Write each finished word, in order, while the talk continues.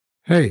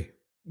Hey,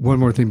 one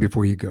more thing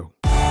before you go.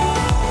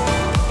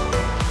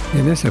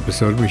 In this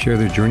episode, we share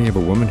the journey of a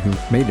woman who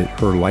made it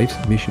her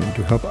life's mission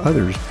to help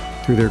others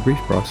through their grief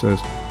process.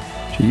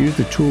 She used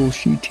the tools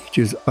she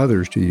teaches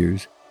others to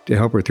use to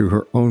help her through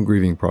her own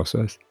grieving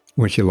process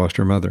when she lost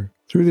her mother.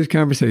 Through this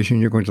conversation,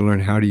 you're going to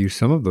learn how to use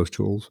some of those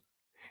tools,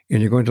 and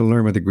you're going to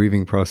learn what the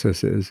grieving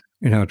process is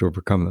and how to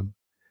overcome them.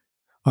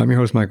 I'm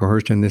your host, Michael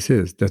Hurst, and this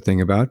is The Thing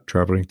About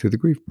Traveling Through the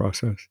Grief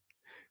Process.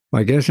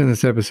 My guest in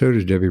this episode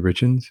is Debbie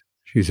Richens.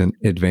 She's an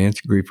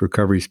advanced grief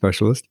recovery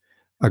specialist,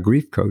 a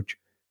grief coach,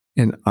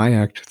 an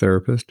IACT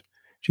therapist.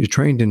 She's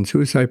trained in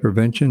suicide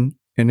prevention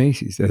and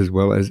ACEs, as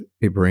well as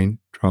a brain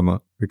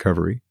trauma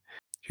recovery.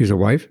 She's a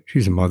wife.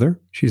 She's a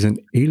mother. She's an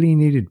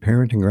alienated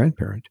parent and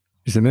grandparent.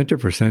 She's a mentor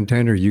for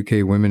Santander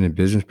UK Women in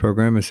Business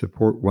Program and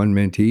Support One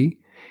Mentee.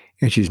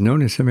 And she's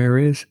known in some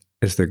areas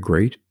as the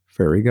Great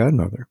Fairy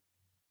Godmother.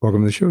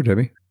 Welcome to the show,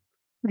 Debbie.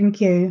 Thank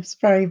you. It's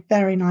very,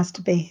 very nice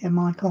to be here,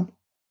 Michael.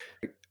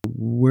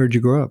 Where'd you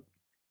grow up?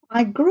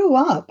 I grew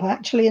up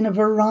actually in a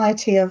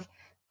variety of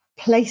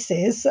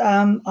places.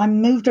 I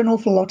moved an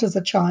awful lot as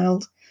a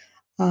child.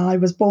 I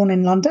was born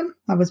in London.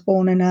 I was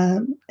born in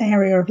an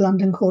area of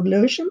London called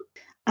Lewisham.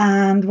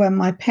 And when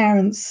my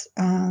parents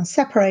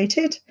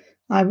separated,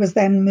 I was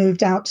then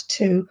moved out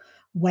to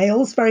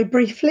Wales very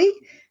briefly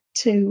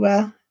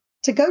to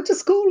go to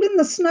school in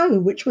the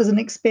snow, which was an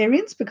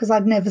experience because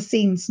I'd never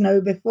seen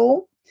snow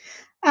before.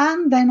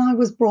 And then I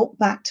was brought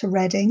back to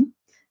Reading,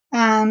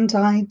 and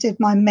I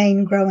did my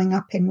main growing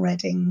up in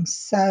Reading.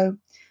 So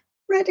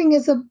Reading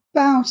is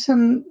about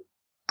an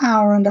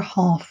hour and a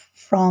half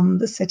from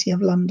the City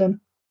of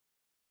London.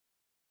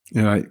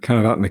 Yeah, kind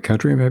of out in the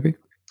country, maybe?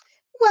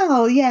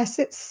 Well, yes,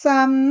 it's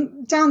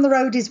down the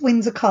road is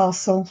Windsor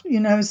Castle,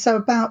 so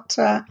about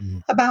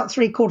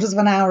 3/4 of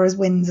an hour is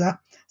Windsor.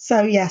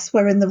 So yes,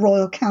 we're in the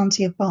Royal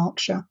County of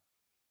Berkshire.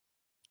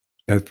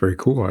 That's very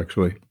cool,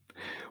 actually.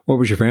 What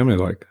was your family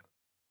like?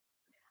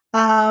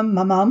 My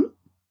mum,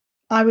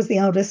 I was the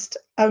eldest,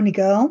 only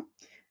girl,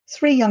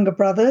 3 younger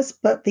brothers,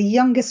 but the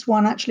youngest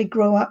one actually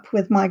grew up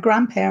with my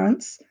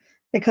grandparents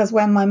because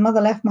when my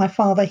mother left my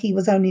father, he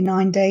was only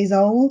 9 days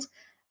old,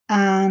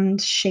 and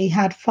she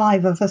had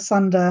 4 of us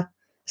under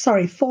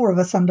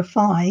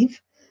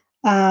 5.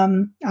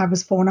 I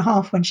was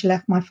 4.5 when she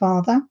left my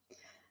father,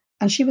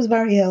 and she was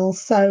very ill.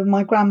 So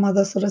my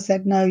grandmother sort of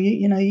said, "No,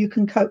 you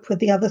can cope with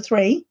the other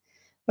 3,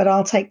 but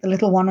I'll take the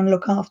little one and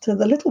look after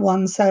the little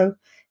one." So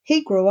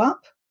he grew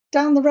up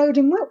down the road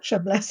in Wiltshire,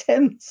 bless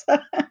him,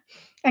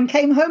 and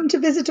came home to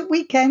visit at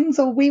weekends,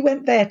 or we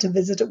went there to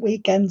visit at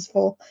weekends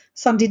for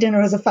Sunday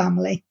dinner as a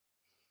family.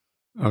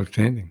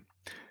 Outstanding.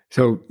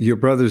 So your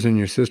brothers and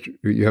your sister,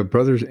 you have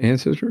brothers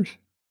and sisters?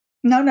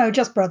 No,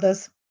 just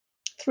brothers.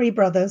 3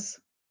 brothers.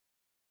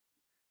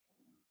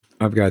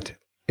 I've got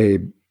a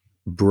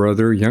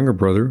brother, younger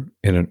brother,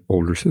 and an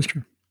older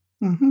sister.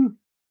 Mm-hmm.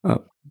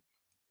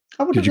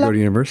 Did you go to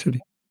university?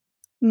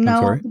 No,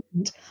 I'm sorry? I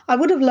didn't. I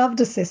would have loved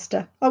a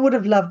sister.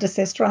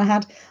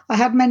 I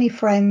had many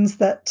friends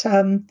that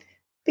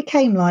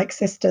became like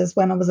sisters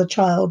when I was a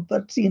child,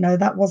 but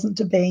that wasn't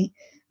to be.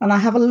 And I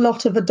have a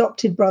lot of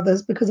adopted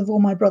brothers because of all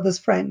my brother's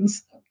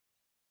friends.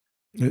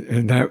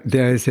 And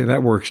I say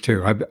that works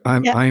too.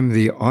 I'm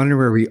the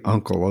honorary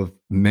uncle of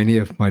many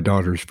of my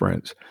daughter's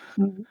friends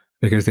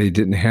because they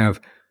didn't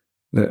have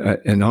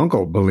an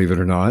uncle, believe it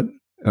or not,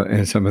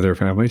 in some of their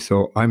families.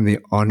 So I'm the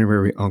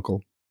honorary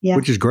uncle,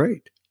 which is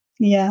great.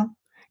 Yeah.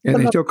 And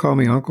they still call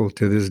me uncle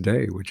to this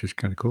day, which is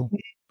kind of cool.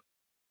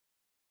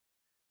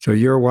 So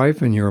you're a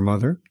wife and you're a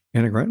mother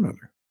and a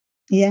grandmother.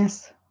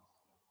 Yes.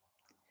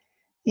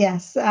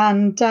 Yes.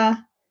 And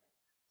I'm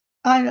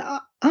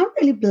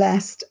really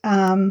blessed.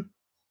 My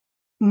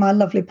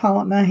lovely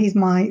partner, he's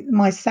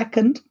my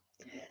second.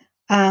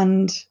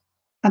 And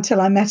until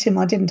I met him,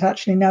 I didn't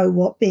actually know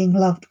what being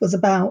loved was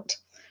about.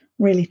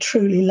 Really,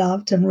 truly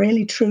loved and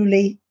really,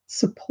 truly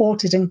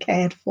supported and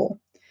cared for.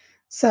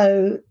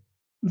 So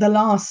the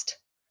last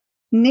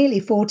nearly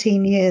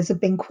 14 years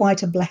have been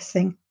quite a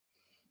blessing.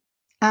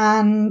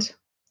 And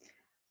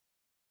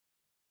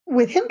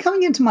with him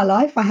coming into my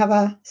life, I have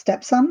a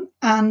stepson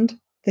and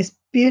this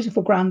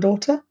beautiful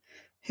granddaughter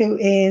who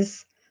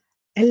is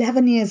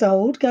 11 years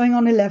old, going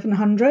on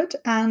 1100.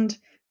 And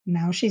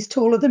now she's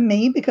taller than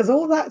me because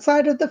all that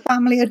side of the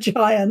family are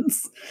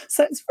giants.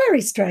 So it's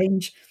very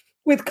strange.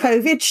 With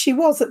COVID, she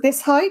was at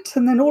this height,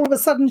 and then all of a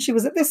sudden she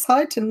was at this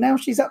height, and now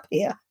she's up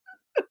here,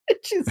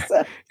 which is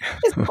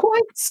it's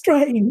quite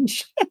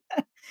strange.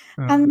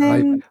 And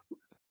then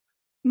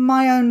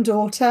my own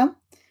daughter,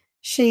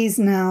 she's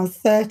now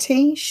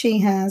 30. She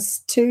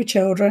has 2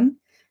 children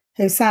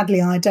who sadly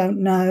I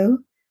don't know.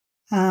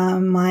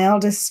 My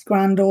eldest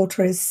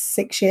granddaughter is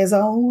 6 years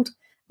old,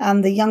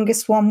 and the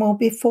youngest one will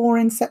be 4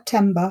 in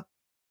September.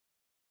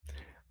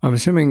 I'm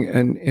assuming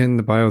in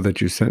the bio that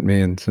you sent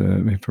me and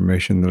some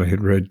information that I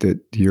had read that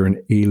you're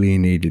an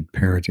alienated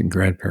parent and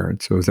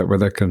grandparent. So is that where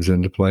that comes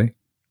into play?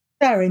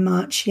 Very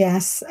much,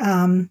 yes.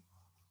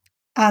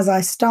 As I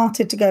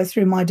started to go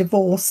through my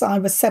divorce, I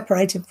was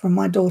separated from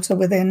my daughter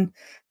within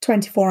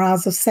 24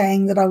 hours of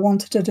saying that I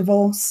wanted a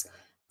divorce.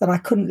 that I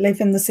couldn't live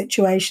in the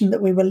situation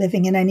that we were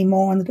living in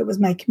anymore and that it was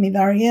making me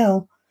very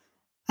ill.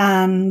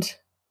 And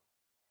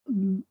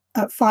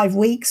at 5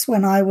 weeks,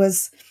 when I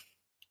was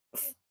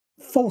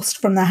forced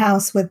from the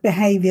house with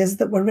behaviors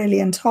that were really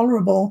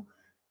intolerable,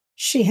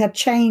 she had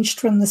changed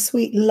from the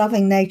sweet,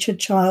 loving-natured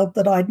child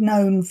that I'd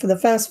known for the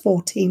first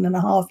 14 and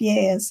a half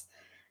years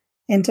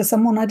into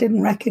someone I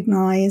didn't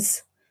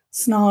recognize,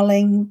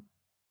 snarling,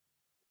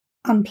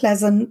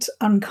 unpleasant,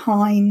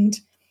 unkind.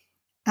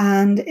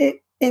 And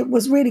it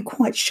was really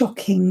quite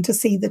shocking to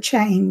see the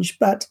change.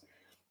 But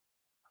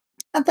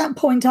at that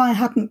point, I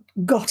hadn't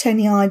got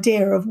any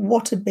idea of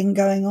what had been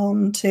going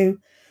on to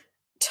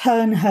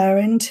turn her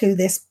into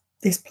this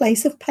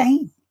place of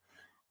pain.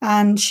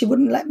 And she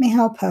wouldn't let me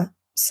help her.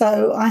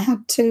 So I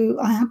had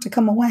to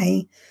come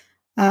away.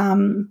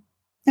 And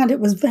it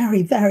was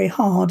very, very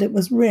hard. It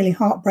was really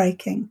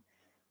heartbreaking.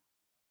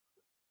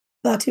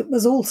 But it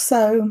was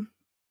also,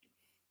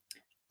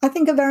 I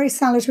think, a very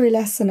salutary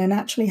lesson in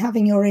actually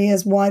having your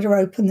ears wider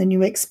open than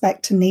you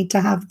expect and need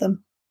to have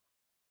them.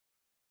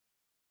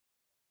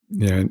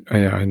 Yeah,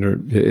 I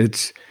know.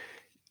 It's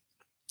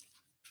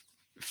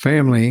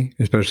family,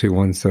 especially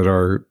ones that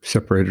are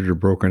separated or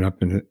broken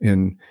up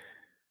in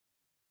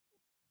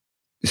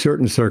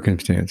certain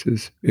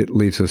circumstances. It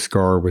leaves a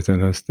scar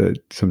within us that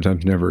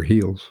sometimes never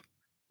heals.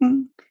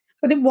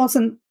 But it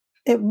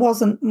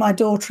wasn't my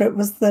daughter. It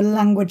was the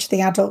language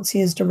the adults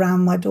used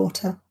around my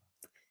daughter.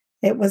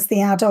 It was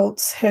the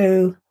adults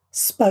who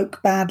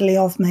spoke badly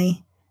of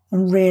me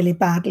and really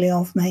badly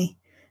of me.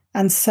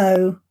 And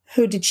so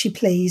who did she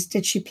please?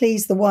 Did she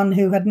please the one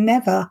who had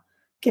never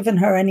given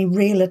her any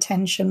real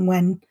attention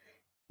when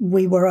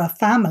we were a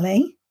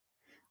family?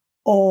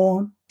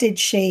 Or did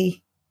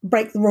she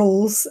break the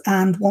rules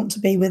and want to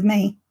be with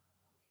me?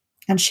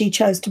 And she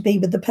chose to be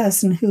with the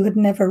person who had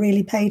never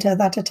really paid her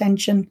that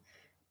attention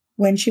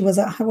when he was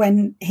at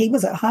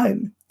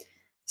home.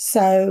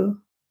 So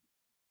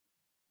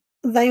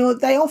they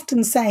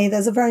often say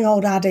there's a very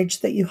old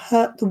adage that you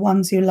hurt the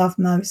ones you love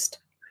most.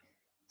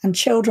 And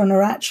children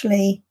are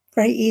actually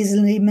very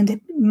easily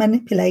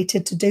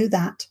manipulated to do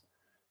that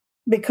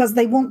because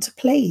they want to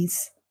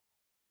please.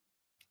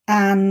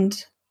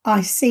 And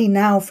I see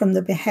now from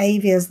the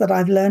behaviors that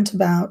I've learned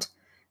about,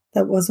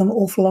 there was an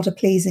awful lot of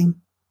pleasing.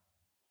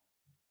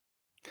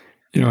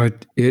 You know,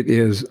 it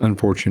is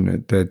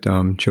unfortunate that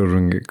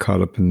children get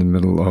caught up in the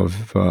middle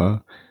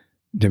of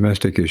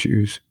domestic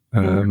issues.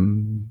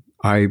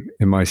 I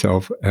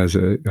myself,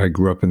 I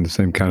grew up in the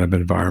same kind of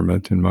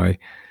environment, and my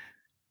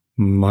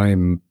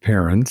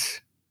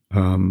parents,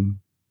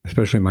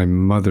 especially my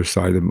mother's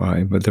side of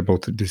but they're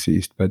both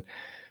deceased, but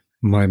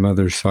my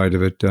mother's side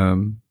of it,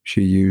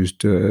 she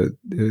used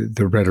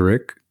the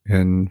rhetoric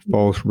and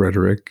false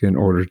rhetoric in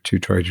order to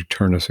try to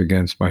turn us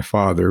against my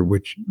father,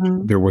 which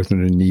there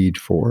wasn't a need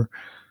for.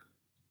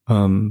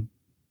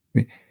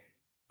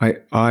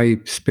 I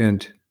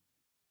spent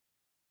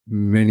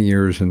many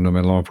years in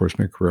my law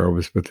enforcement career. I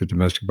was with the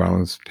Domestic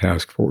Violence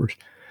Task Force.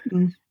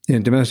 And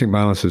domestic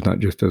violence is not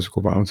just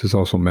physical violence; it's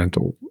also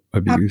mental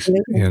abuse.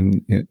 Absolutely.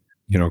 And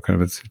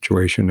kind of a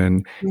situation.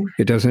 And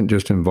it doesn't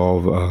just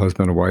involve a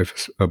husband, a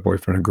wife, a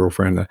boyfriend, a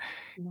girlfriend.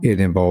 It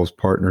involves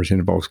partners, it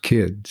involves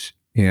kids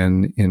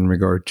in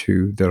regard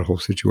to that whole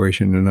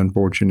situation. And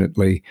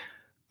unfortunately,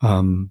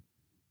 from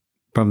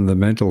the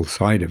mental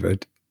side of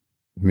it,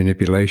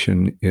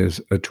 manipulation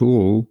is a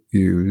tool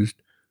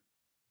used.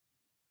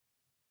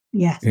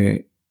 Yes.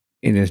 And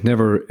is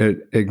never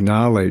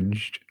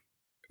acknowledged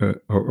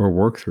or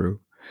worked through.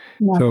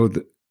 No.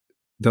 So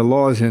the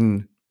laws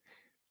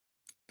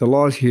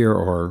here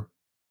are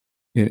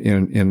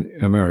in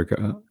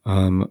America.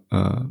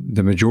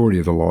 The majority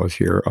of the laws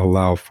here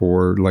allow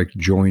for like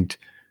joint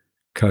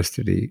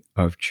custody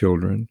of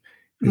children.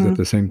 Is it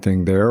the same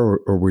thing there,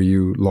 or were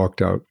you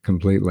locked out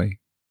completely?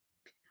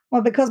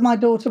 Well, because my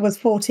daughter was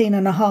 14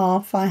 and a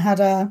half, I had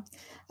a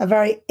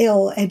very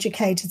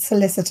ill-educated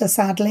solicitor,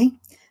 sadly.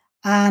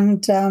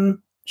 And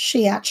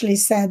she actually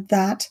said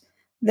that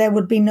there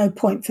would be no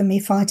point for me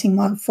fighting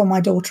for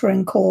my daughter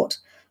in court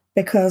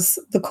because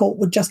the court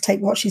would just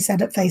take what she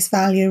said at face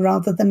value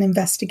rather than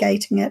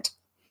investigating it.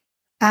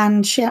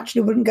 And she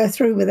actually wouldn't go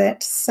through with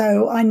it.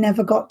 So I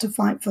never got to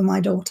fight for my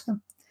daughter.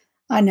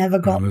 I never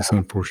got That's that.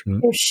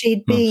 unfortunate. If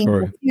she'd been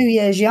a few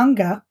years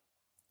younger,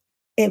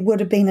 it would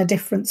have been a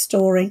different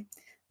story.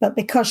 But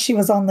because she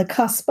was on the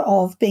cusp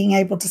of being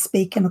able to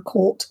speak in a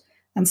court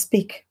and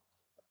speak,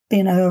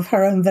 of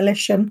her own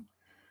volition,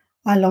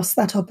 I lost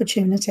that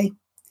opportunity.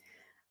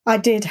 I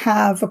did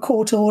have a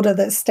court order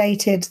that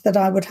stated that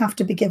I would have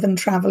to be given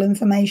travel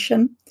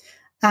information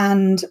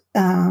and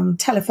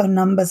telephone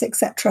numbers,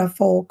 etc.,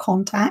 for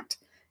contact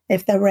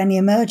if there were any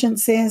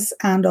emergencies,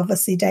 and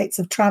obviously dates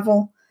of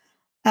travel.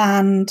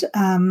 And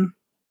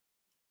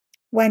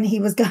when he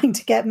was going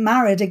to get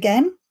married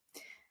again,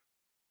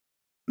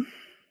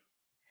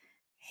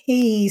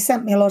 he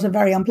sent me a lot of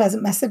very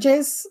unpleasant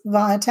messages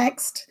via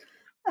text,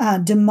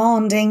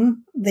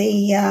 demanding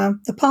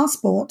the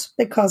passport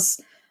because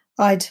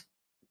I'd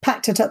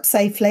packed it up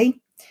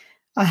safely.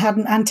 I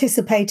hadn't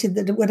anticipated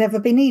that it would ever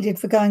be needed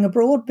for going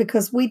abroad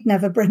because we'd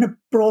never been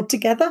abroad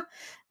together.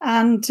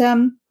 And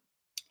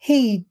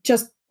he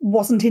just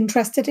wasn't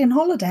interested in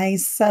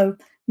holidays. So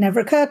never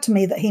occurred to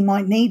me that he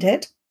might need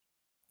it.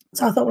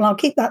 So I thought, well, I'll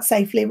keep that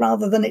safely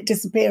rather than it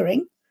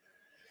disappearing.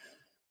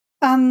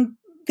 And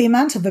the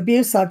amount of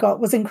abuse I got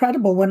was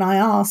incredible when I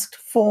asked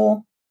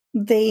for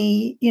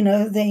the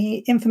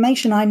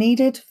information I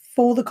needed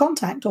for the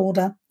contact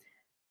order.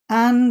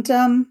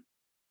 And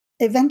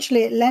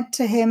eventually it led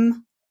to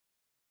him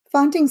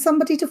finding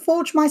somebody to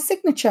forge my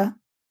signature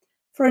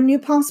for a new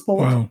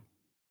passport. Wow.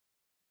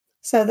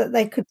 So that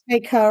they could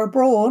take her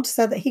abroad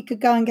so that he could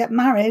go and get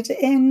married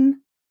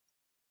in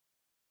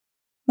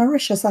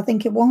Mauritius, I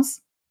think it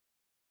was.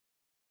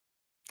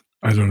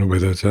 I don't know where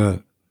that's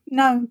at.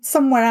 No,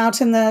 somewhere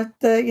out in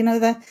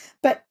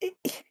but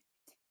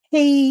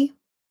he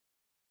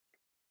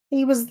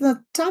was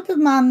the type of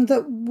man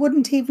that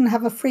wouldn't even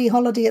have a free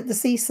holiday at the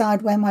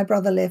seaside where my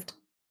brother lived.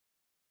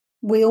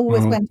 We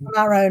always Well, went on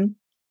our own.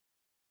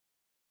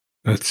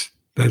 that's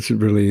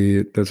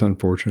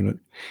unfortunate.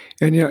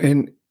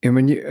 And and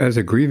when you, as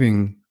a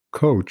grieving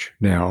coach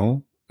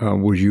now,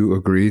 would you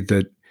agree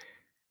that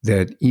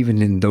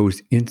even in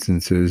those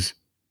instances,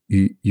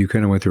 you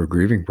kind of went through a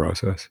grieving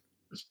process?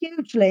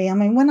 Hugely. I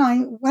mean, when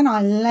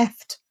I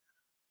left,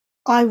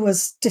 I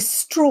was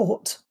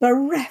distraught,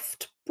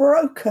 bereft,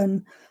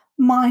 broken.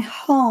 My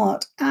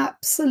heart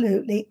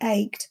absolutely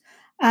ached.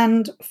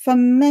 And for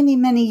many,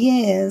 many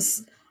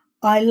years,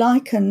 I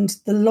likened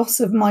the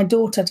loss of my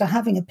daughter to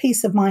having a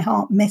piece of my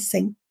heart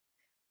missing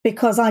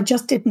because I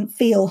just didn't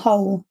feel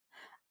whole.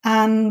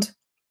 And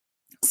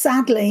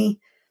sadly,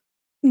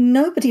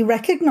 nobody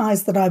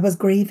recognized that I was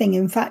grieving.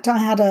 In fact, I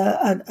had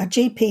a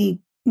GP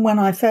when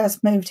I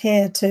first moved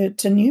here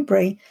to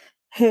Newbury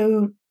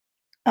who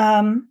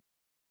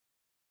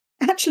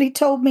actually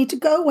told me to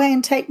go away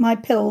and take my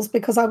pills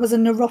because I was a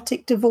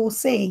neurotic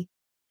divorcee.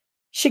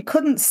 She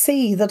couldn't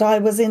see that I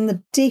was in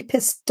the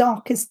deepest,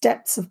 darkest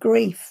depths of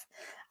grief.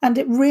 And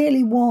it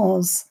really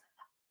was.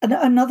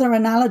 Another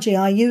analogy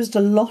I used a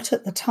lot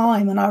at the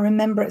time, and I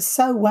remember it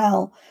so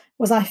well,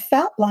 was I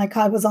felt like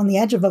I was on the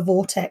edge of a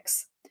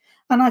vortex.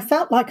 And I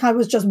felt like I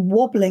was just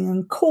wobbling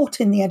and caught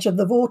in the edge of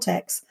the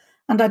vortex.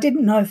 And I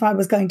didn't know if I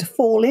was going to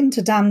fall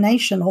into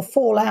damnation or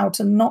fall out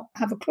and not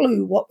have a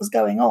clue what was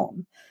going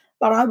on.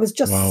 But I was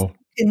just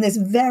in this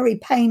very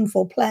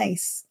painful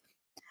place.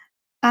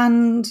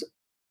 And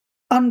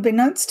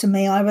unbeknownst to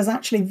me, I was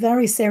actually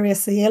very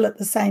seriously ill at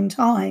the same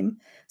time.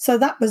 So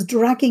that was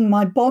dragging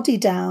my body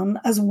down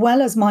as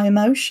well as my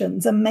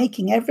emotions and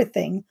making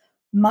everything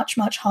much,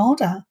 much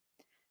harder.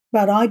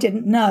 But I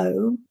didn't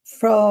know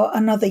for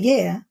another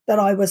year that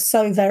I was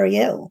so very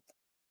ill.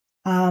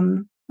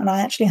 And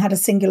I actually had a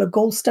singular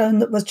gallstone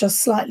that was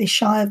just slightly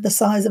shy of the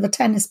size of a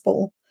tennis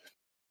ball.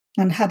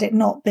 And had it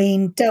not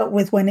been dealt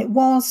with when it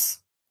was,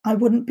 I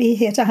wouldn't be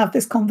here to have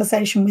this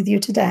conversation with you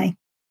today.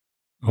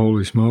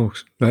 Holy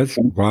smokes. That's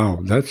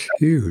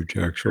huge,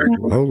 actually.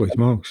 Holy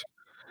smokes.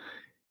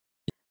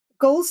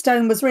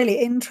 Gallstone was really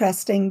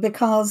interesting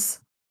because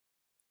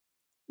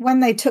when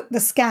they took the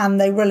scan,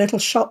 they were a little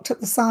shocked at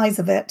the size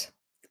of it.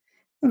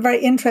 And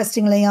very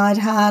interestingly, I'd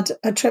had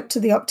a trip to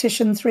the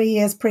optician 3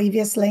 years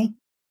previously,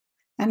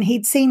 and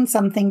he'd seen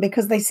something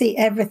because they see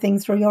everything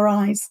through your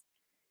eyes.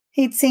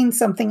 He'd seen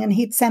something and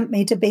he'd sent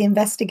me to be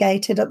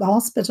investigated at the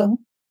hospital,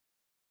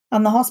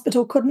 and the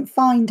hospital couldn't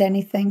find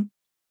anything.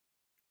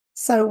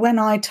 So when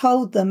I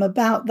told them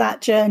about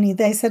that journey,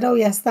 they said, oh,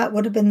 yes, that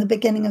would have been the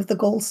beginning of the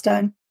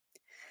gallstone.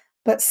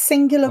 But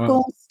singular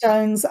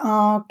gallstones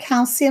are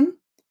calcium.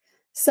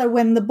 So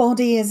when the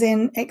body is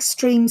in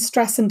extreme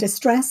stress and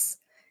distress,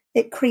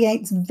 it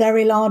creates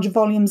very large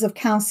volumes of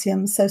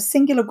calcium. So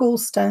singular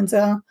gallstones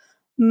are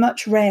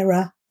much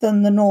rarer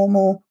than the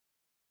normal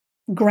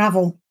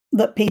gravel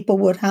that people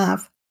would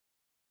have.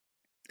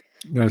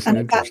 That's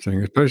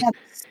interesting. Especially,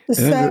 the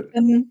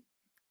surgeon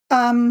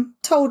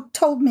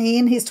told me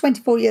in his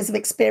 24 years of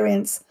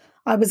experience,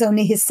 I was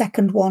only his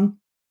second one.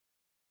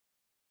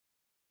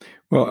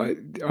 Well,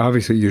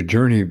 obviously, your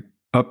journey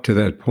up to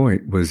that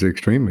point was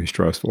extremely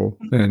stressful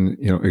and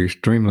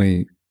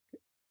extremely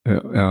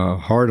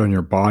hard on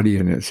your body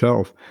in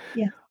itself.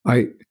 Yeah.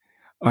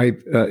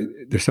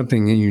 There's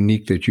something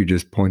unique that you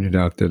just pointed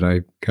out that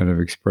I kind of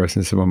expressed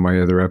in some of my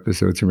other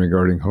episodes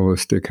regarding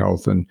holistic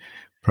health and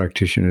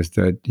practitioners,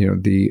 that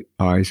the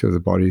eyes of the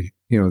body,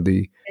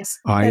 the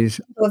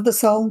eyes of the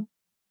soul.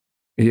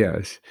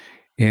 Yes,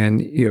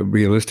 and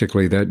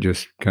realistically, that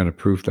just kind of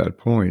proved that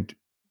point.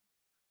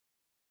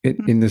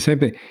 In the same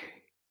thing,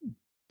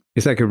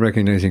 it's like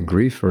recognizing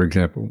grief, for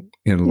example,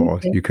 in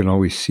loss. You can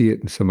always see it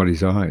in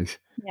somebody's eyes.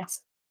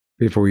 Yes.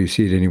 Before you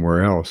see it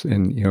anywhere else.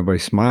 And, everybody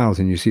smiles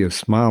and you see a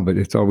smile, but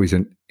it's always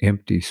an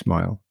empty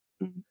smile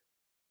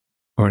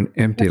or an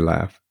empty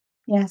laugh.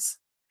 Yes.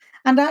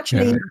 And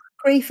actually,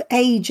 grief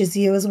ages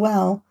you as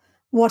well.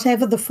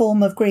 Whatever the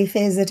form of grief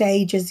is, it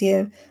ages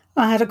you.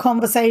 I had a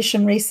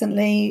conversation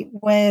recently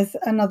with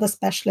another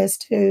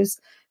specialist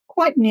who's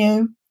quite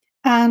new,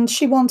 and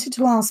she wanted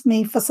to ask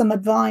me for some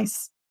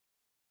advice.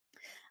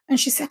 And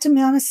she said to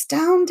me, I'm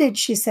astounded.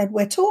 She said,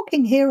 we're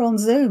talking here on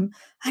Zoom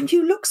and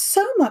you look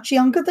so much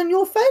younger than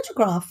your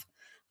photograph.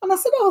 And I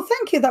said, oh,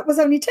 thank you. That was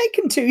only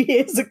taken 2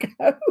 years ago.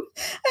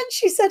 And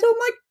she said, oh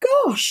my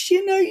gosh,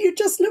 you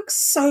just look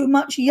so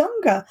much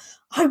younger.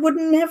 I would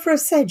never have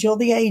said you're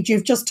the age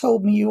you've just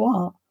told me you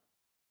are.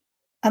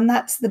 And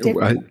that's the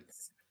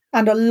difference.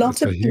 And a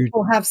lot of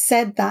people have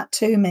said that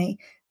to me,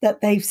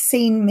 that they've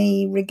seen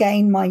me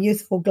regain my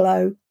youthful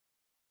glow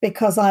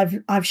because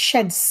I've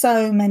shed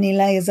so many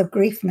layers of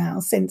grief now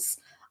since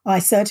I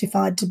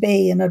certified to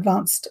be an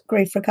advanced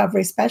grief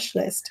recovery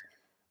specialist.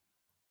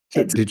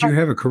 So did you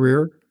have a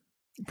career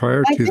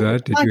prior to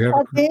that? Did you have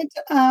a career?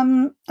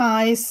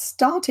 I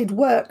started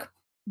work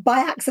by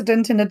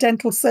accident in a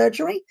dental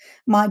surgery.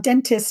 My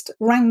dentist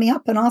rang me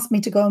up and asked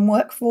me to go and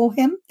work for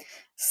him.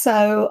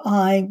 So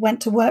I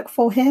went to work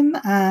for him,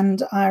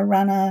 and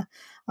I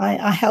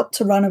helped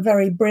to run a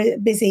very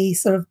busy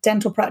sort of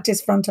dental practice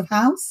front of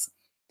house.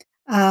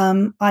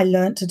 I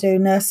learned to do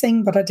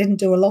nursing, but I didn't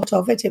do a lot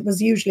of it. It was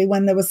usually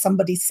when there was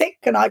somebody sick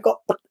and I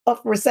got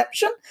off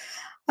reception.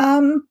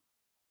 And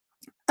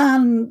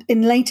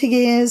in later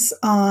years,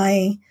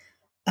 I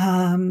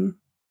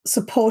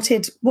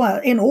supported,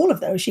 in all of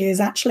those years,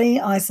 actually,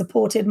 I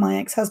supported my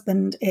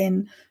ex-husband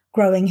in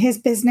growing his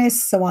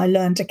business. So I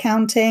learned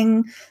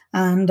accounting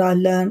and I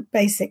learned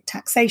basic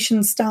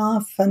taxation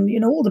stuff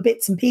and, all the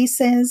bits and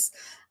pieces.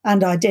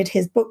 And I did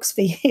his books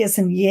for years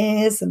and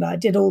years, and I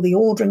did all the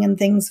ordering and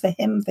things for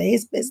him for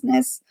his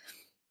business.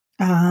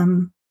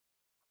 And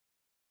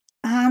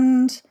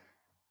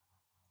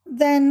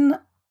then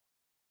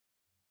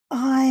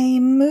I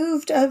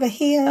moved over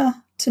here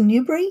to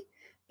Newbury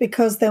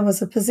because there was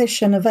a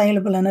position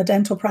available in a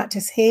dental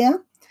practice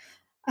here.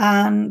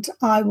 And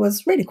I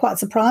was really quite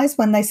surprised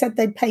when they said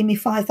they'd pay me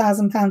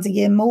 £5,000 a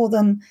year more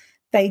than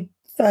they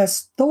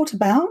first thought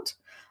about.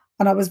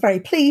 And I was very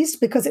pleased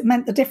because it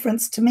meant the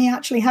difference to me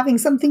actually having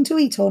something to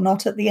eat or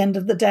not at the end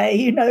of the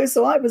day,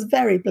 So I was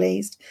very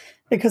pleased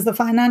because the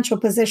financial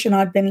position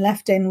I'd been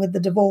left in with the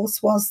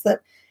divorce was that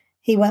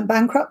he went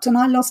bankrupt and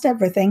I lost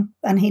everything.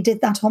 And he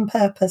did that on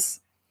purpose.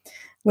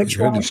 Which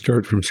you had to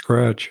start from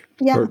scratch.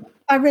 Yeah,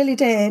 I really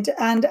did.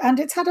 And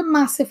it's had a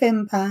massive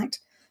impact.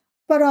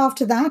 But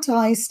after that,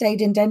 I stayed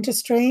in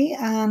dentistry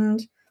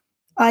and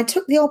I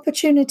took the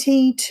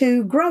opportunity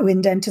to grow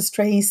in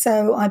dentistry.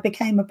 So I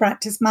became a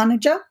practice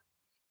manager.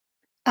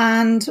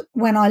 And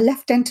when I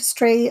left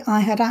dentistry,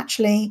 I had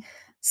actually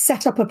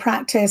set up a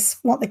practice,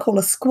 what they call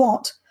a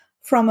squat,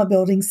 from a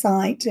building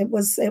site. It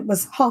was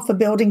half a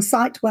building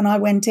site when I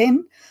went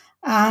in.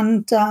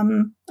 And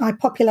I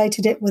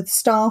populated it with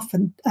staff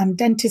and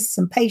dentists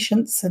and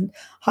patients and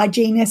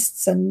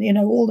hygienists and,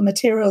 all the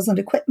materials and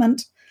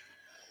equipment,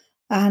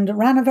 and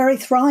ran a very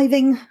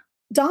thriving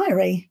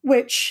diary,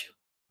 which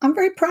I'm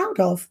very proud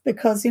of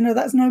because,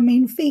 that's no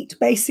mean feat,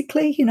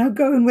 basically,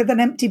 going with an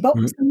empty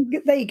box and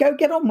there you go,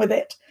 get on with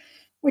it,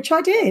 which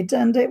I did.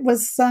 And it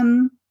was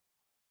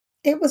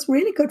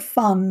really good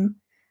fun.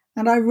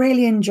 And I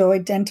really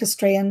enjoyed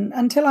dentistry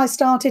until I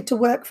started to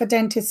work for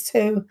dentists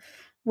who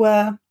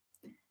were,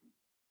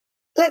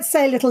 let's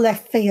say, a little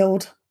left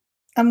field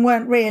and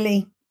weren't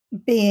really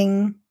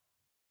being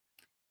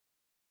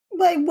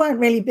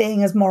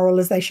as moral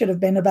as they should have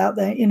been about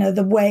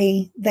the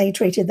way they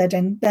treated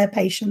their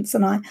patients.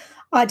 And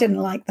I didn't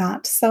like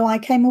that. So I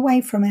came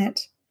away from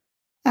it.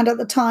 And at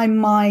the time,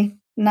 my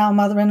now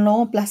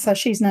mother-in-law, bless her,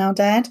 she's now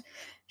dead.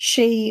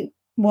 She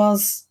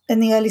was in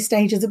the early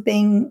stages of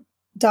being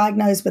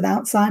diagnosed with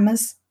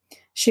Alzheimer's.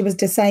 She was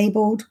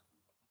disabled.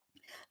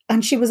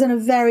 And she was in a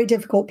very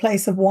difficult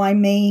place of why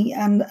me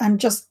and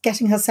just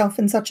getting herself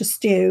in such a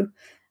stew.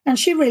 And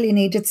she really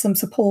needed some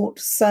support.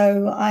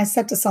 So I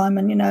said to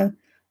Simon,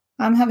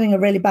 I'm having a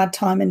really bad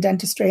time in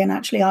dentistry and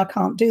actually I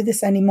can't do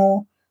this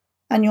anymore.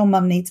 And your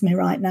mum needs me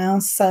right now.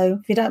 So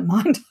if you don't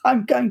mind,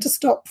 I'm going to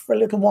stop for a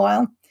little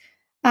while.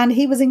 And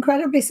he was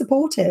incredibly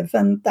supportive.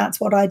 And that's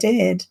what I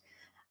did.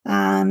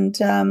 And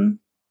then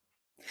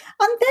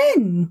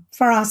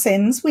for our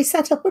sins, we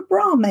set up a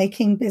bra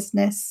making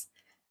business.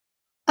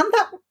 And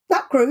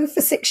that grew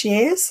for 6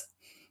 years.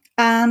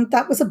 And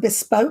that was a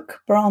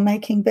bespoke bra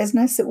making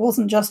business. It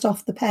wasn't just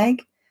off the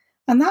peg.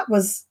 And that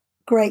was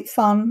great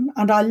fun.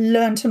 And I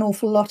learned an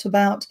awful lot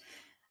about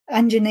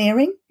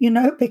engineering,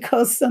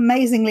 because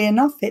amazingly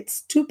enough,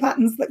 it's two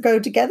patterns that go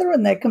together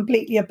and they're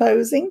completely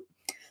opposing.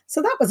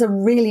 So that was a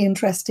really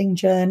interesting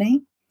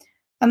journey.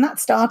 And that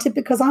started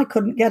because I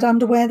couldn't get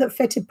underwear that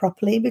fitted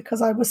properly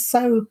because I was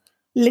so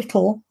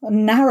little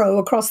and narrow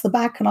across the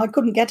back and I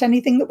couldn't get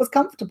anything that was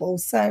comfortable.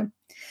 So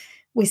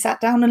we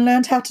sat down and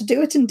learned how to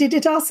do it and did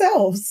it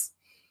ourselves.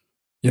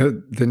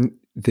 The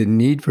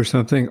need for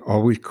something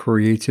always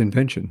creates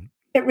invention.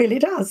 It really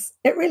does.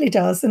 It really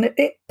does. And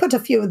it put a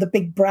few of the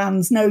big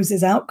brands'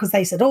 noses out because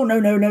they said, oh,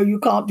 no, you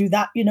can't do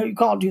that. You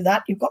can't do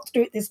that. You've got to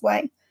do it this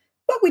way.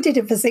 But we did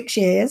it for 6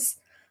 years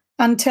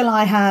until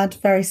I had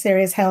very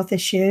serious health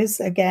issues.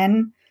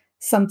 Again,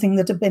 something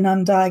that had been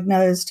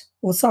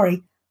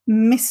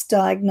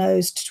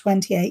misdiagnosed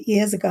 28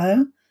 years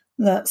ago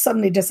that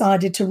suddenly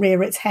decided to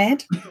rear its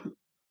head.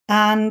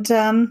 And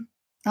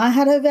I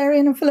had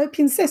ovarian and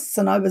fallopian cysts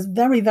and I was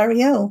very,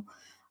 very ill.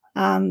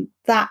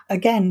 That,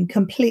 again,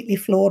 completely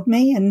floored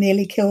me and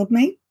nearly killed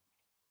me.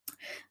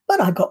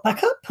 But I got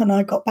back up and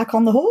I got back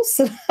on the horse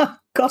and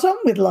got on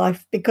with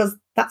life because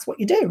that's what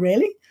you do,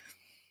 really.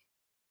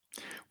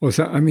 Well,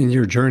 so, I mean,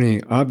 your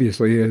journey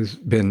obviously has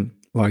been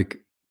like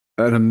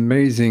an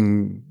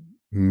amazing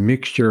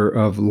mixture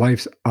of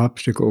life's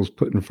obstacles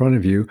put in front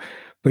of you,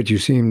 but you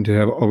seem to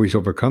have always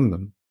overcome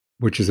them,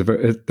 which is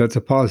that's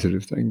a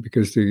positive thing,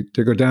 because to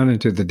go down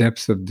into the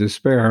depths of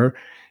despair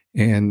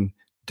and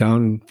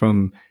down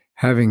from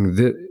having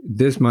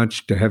this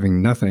much to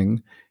having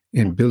nothing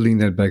and building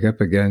that back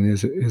up again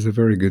is a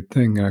very good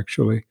thing,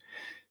 actually.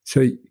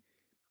 So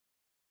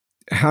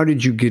how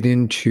did you get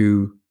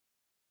into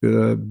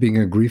being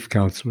a grief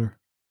counselor?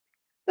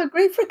 So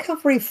grief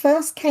recovery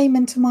first came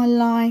into my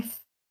life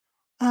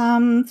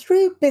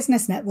through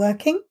business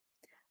networking.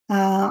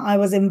 I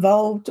was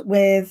involved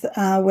with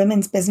a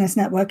women's business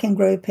networking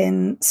group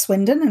in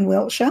Swindon in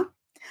Wiltshire.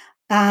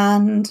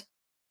 And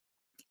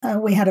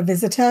we had a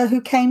visitor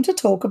who came to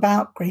talk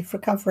about grief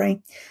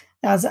recovery.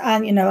 As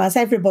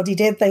everybody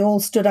did, they all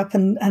stood up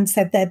and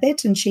said their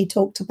bit, and she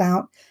talked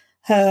about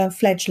her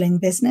fledgling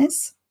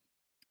business.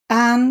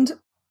 And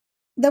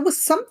there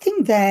was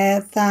something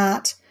there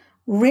that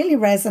really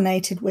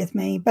resonated with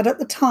me. But at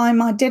the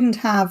time, I didn't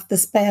have the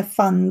spare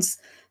funds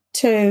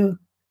to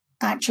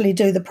actually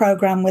do the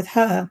program with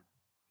her.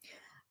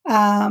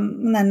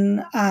 And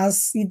then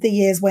as the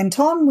years went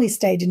on, we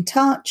stayed in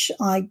touch.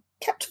 I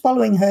kept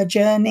following her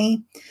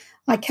journey.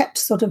 I kept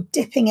sort of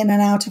dipping in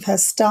and out of her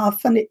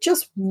stuff, and it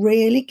just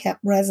really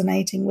kept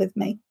resonating with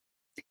me.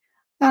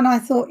 And I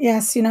thought,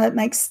 yes, it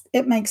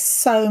makes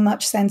so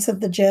much sense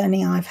of the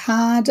journey I've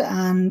had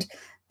and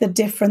the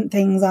different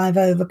things I've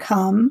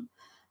overcome.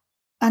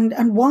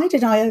 And why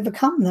did I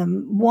overcome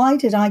them? Why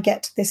did I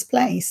get to this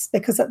place?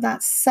 Because at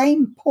that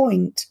same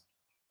point,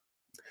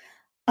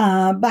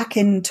 back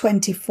in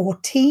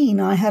 2014,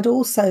 I had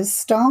also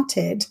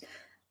started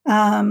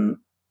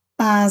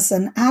as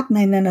an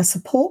admin in a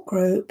support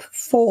group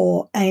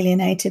for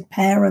alienated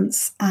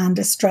parents and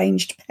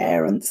estranged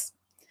parents.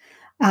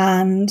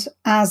 And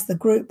as the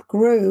group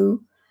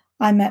grew,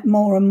 I met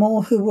more and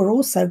more who were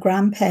also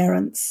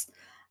grandparents.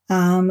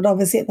 But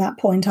obviously at that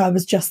point, I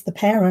was just the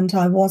parent.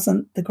 I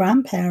wasn't the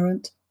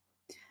grandparent.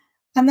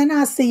 And then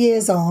as the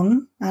years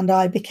on, and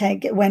I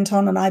went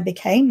on and I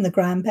became the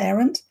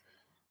grandparent,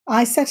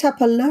 I set up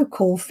a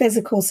local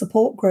physical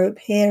support group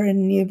here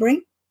in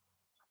Newbury.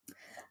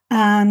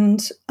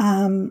 And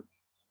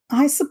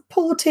I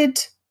supported,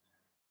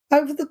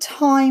 over the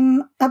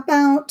time,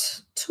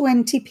 about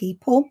 20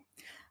 people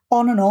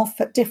on and off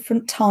at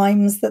different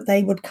times that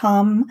they would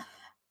come.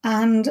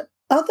 And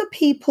other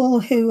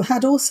people who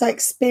had also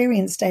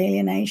experienced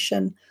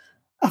alienation,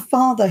 a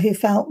father who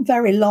felt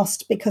very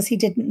lost because he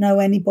didn't know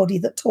anybody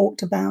that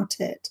talked about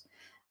it,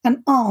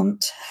 an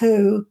aunt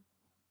who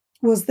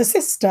was the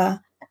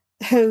sister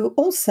who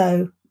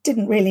also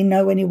didn't really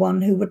know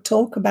anyone who would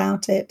talk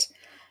about it,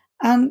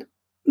 and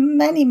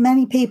many,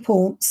 many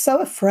people so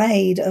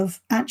afraid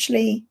of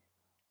actually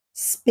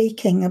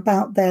speaking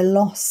about their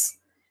loss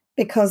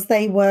because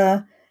they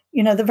were,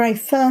 the very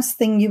first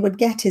thing you would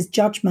get is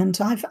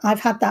judgment. I've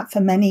had that for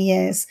many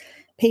years,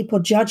 people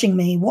judging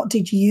me. What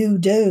did you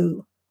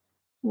do?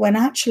 When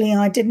actually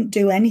I didn't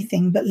do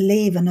anything but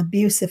leave an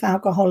abusive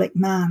alcoholic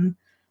man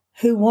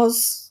who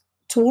was,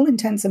 to all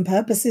intents and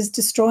purposes,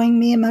 destroying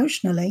me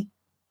emotionally.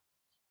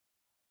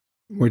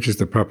 Which is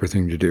the proper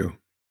thing to do.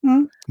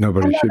 Mm.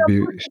 Nobody should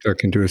be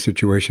stuck into a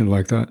situation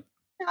like that.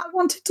 I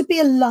wanted to be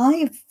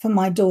alive for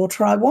my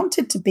daughter. I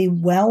wanted to be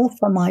well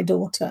for my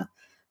daughter.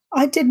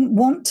 I didn't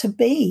want to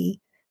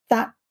be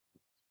that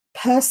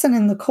person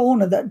in the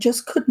corner that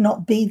just could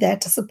not be there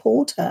to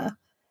support her.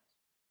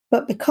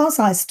 But because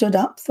I stood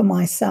up for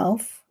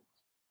myself,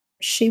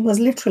 she was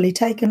literally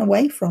taken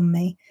away from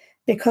me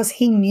because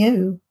he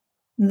knew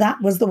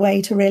that was the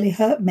way to really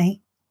hurt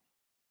me.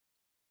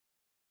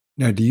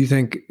 Now, do you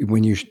think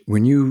when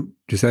you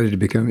decided to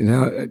become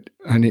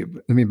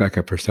let me back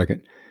up for a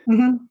second.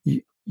 Mm-hmm.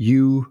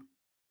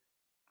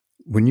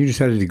 When you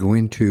decided to go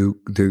into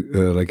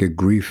the like a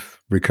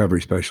grief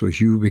recovery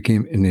specialist, you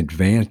became an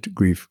advanced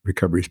grief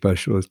recovery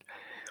specialist.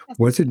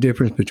 What's the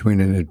difference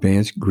between an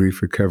advanced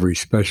grief recovery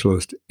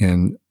specialist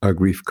and a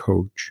grief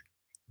coach?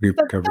 Grief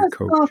recovery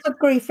coach. The first part of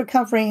grief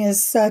recovery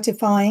is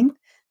certifying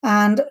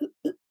and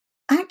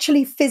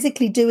actually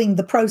physically doing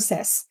the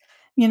process.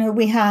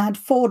 We had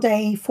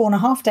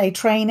 4.5 day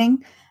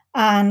training,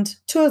 and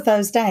 2 of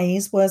those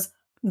days was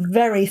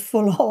very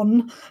full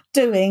on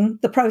doing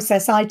the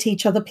process I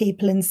teach other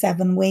people in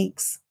 7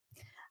 weeks.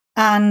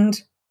 And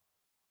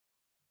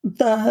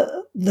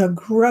the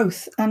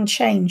growth and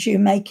change you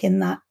make in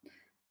that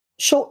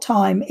short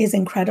time is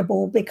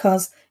incredible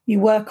because you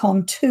work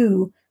on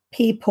 2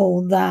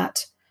 people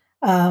that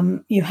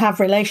you have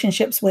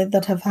relationships with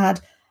that have had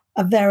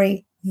a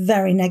very,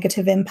 very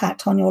negative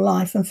impact on your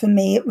life. And for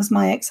me, it was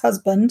my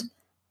ex-husband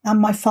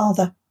and my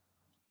father.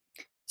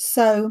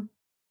 So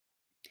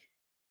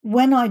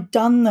when I'd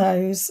done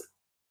those,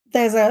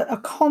 there's a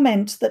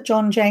comment that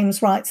John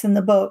James writes in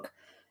the book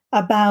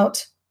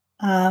about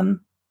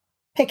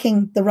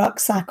picking the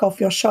rucksack off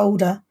your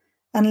shoulder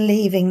and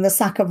leaving the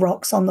sack of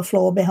rocks on the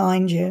floor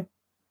behind you.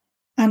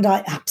 And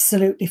I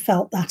absolutely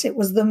felt that. It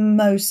was the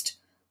most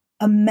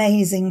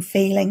amazing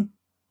feeling.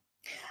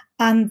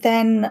 And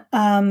then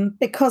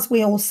because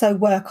we also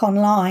work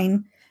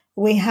online,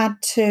 we had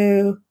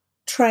to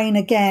train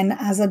again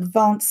as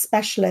advanced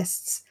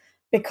specialists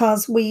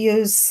because we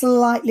use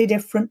slightly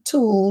different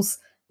tools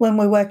when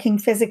we're working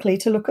physically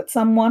to look at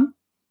someone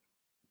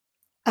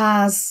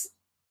as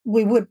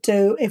we would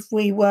do if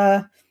we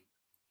were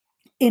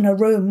in a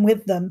room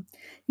with them.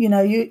 You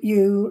know,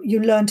 you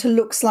learn to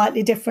look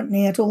slightly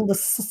differently at all the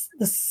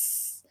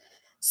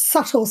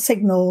subtle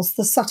signals,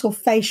 the subtle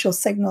facial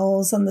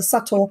signals, and the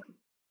subtle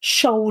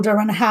shoulder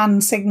and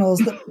hand signals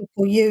that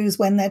people use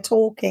when they're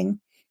talking.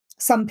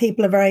 Some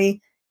people are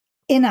very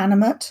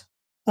inanimate.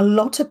 A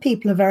lot of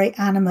people are very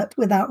animate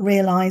without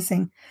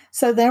realizing.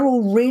 So they're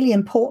all really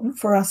important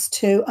for us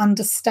to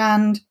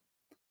understand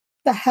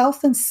the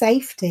health and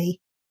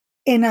safety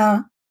in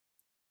a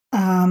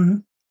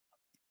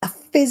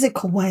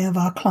physical way of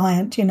our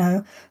client, you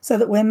know, so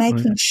that we're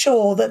making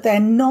sure that they're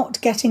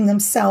not getting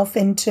themselves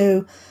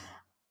into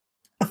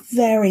a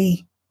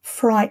very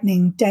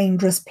frightening,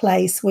 dangerous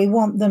place. We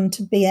want them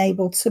to be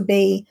able to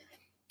be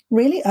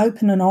really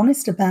open and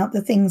honest about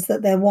the things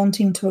that they're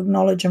wanting to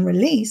acknowledge and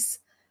release.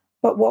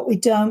 But what we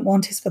don't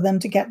want is for them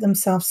to get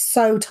themselves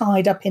so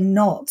tied up in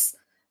knots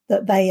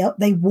that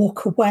they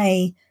walk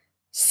away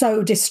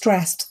so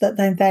distressed that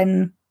they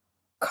then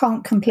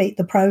can't complete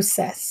the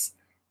process,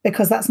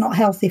 because that's not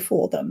healthy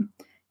for them.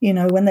 You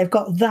know, when they've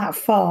got that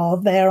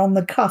far, they're on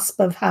the cusp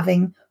of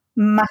having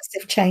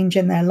massive change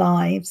in their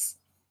lives.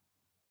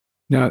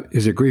 Now,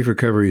 as a grief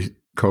recovery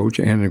coach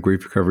and a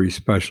grief recovery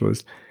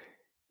specialist,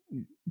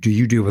 do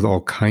you deal with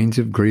all kinds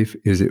of grief?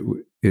 Is it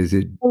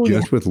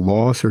just with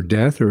loss or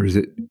death, or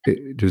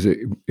does it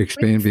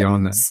expand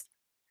beyond that?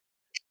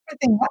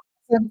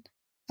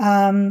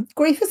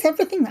 Grief is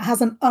everything that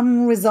has an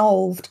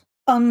unresolved,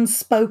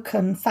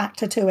 unspoken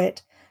factor to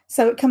it.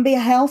 So it can be a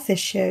health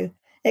issue,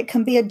 it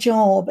can be a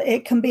job,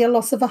 it can be a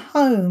loss of a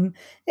home,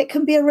 it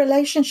can be a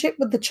relationship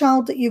with the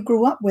child that you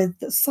grew up with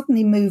that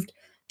suddenly moved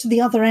to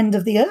the other end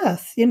of the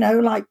earth. You know,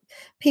 like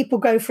people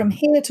go from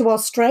here to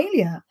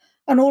Australia,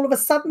 and all of a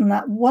sudden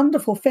that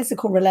wonderful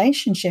physical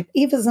relationship,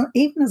 even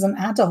as an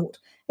adult,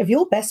 if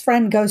your best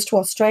friend goes to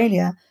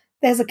Australia,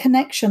 there's a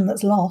connection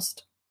that's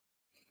lost.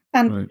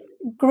 And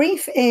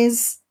grief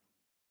is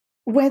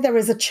where there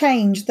is a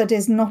change that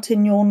is not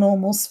in your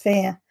normal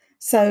sphere.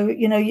 So,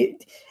 you know,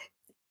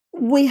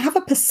 we have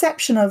a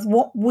perception of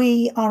what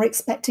we are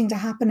expecting to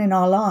happen in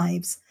our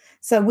lives.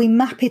 So we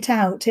map it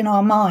out in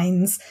our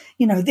minds,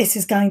 you know, this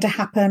is going to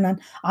happen,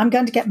 and I'm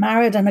going to get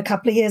married, and a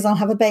couple of years I'll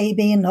have a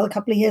baby, and another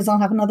couple of years I'll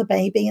have another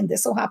baby, and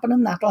this will happen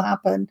and that'll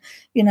happen,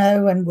 you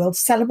know, and we'll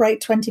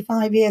celebrate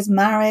 25 years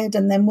married,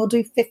 and then we'll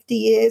do 50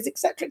 years,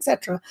 etc.,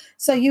 etc.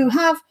 So you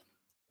have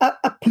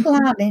a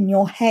plan in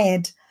your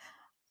head.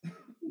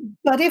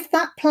 But if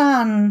that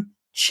plan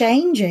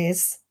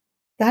changes,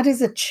 that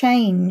is a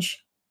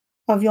change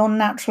of your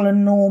natural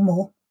and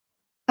normal.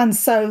 And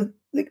so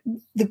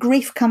the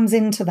grief comes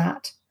into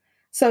that.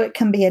 So it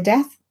can be a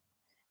death,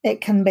 it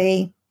can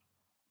be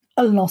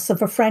a loss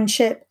of a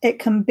friendship, it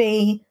can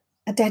be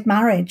a dead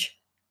marriage.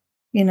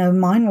 You know,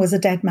 mine was a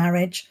dead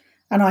marriage,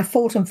 and I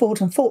fought and fought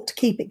and fought to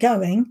keep it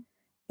going.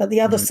 But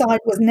the other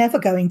side was never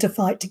going to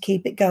fight to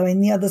keep it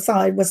going. The other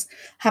side was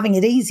having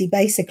it easy,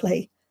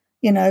 basically.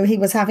 You know, he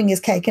was having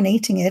his cake and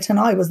eating it, and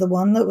I was the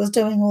one that was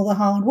doing all the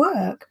hard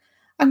work.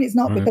 And it's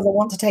not because I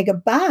want to take a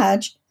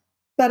badge,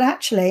 but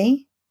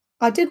actually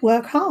I did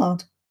work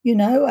hard, you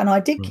know, and I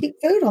did keep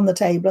food on the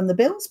table and the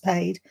bills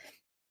paid.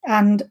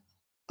 And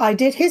I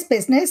did his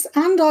business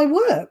and I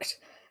worked.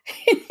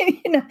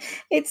 You know,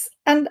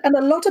 and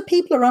a lot of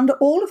people are under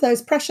all of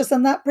those pressures,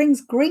 and that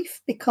brings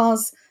grief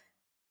because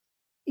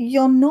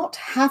you're not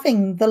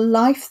having the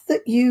life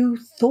that you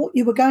thought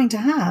you were going to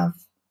have.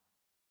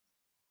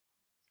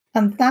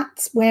 And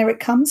that's where it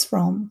comes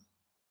from.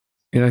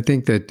 And I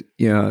think that,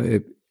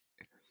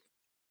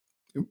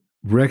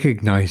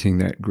 recognizing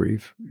that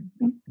grief,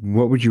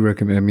 what would you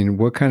recommend? I mean,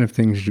 what kind of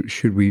things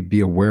should we be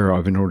aware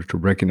of in order to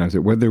recognize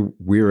it, whether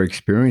we're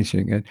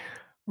experiencing it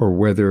or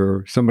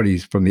whether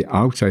somebody's from the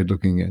outside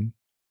looking in?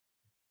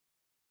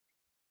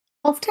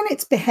 Often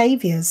it's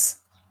behaviors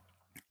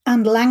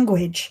and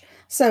language.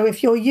 So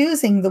if you're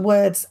using the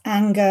words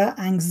anger,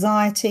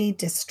 anxiety,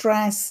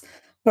 distress,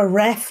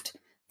 bereft,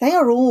 they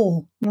are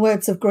all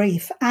words of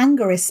grief.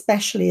 Anger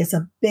especially is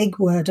a big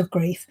word of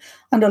grief.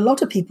 And a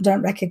lot of people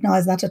don't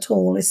recognize that at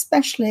all,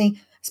 especially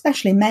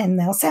men.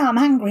 They'll say, I'm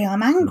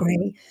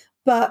angry.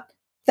 But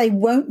they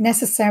won't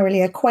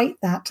necessarily equate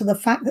that to the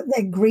fact that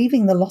they're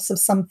grieving the loss of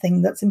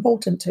something that's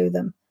important to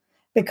them,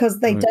 because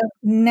they don't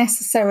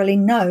necessarily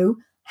know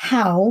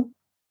how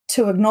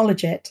to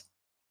acknowledge it.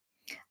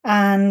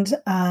 And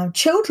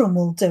children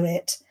will do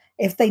it.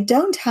 If they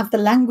don't have the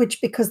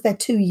language because they're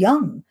too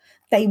young,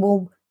 they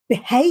will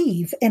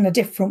behave in a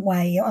different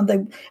way,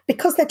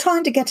 because they're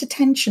trying to get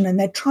attention and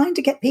they're trying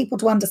to get people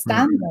to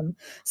understand them.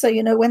 So,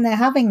 when they're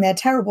having their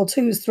terrible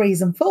 2s,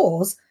 3s, and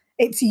 4s,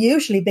 it's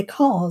usually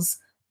because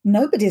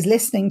nobody's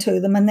listening to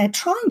them and they're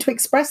trying to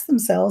express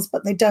themselves,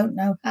 but they don't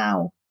know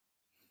how.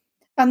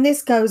 And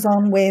this goes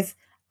on with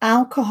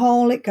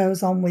alcohol, it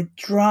goes on with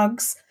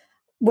drugs,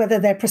 whether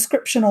they're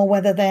prescription or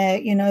whether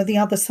they're, the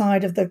other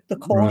side of the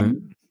coin.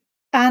 Right.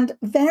 And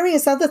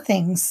various other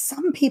things.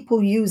 Some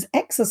people use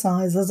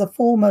exercise as a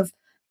form of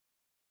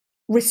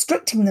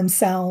restricting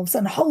themselves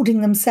and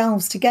holding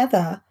themselves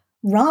together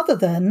rather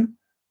than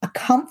a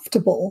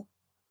comfortable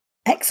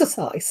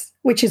exercise,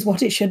 which is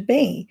what it should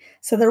be.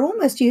 So they're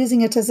almost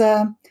using it as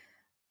a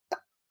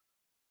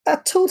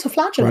tool to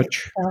flagellate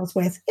themselves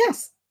with.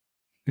 Yes.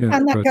 Yeah,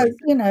 and that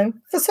goes,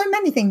 for so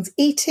many things: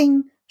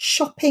 eating,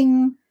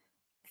 shopping,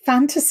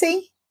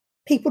 fantasy.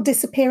 People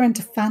disappear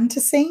into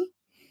fantasy.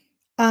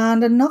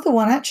 And another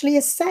one actually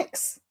is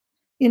sex.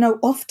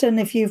 Often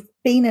if you've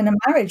been in a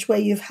marriage where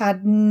you've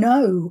had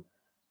no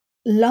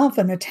love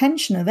and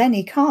attention of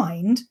any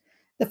kind,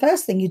 the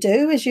first thing you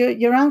do is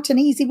you're out and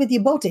easy with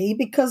your body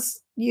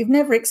because you've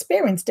never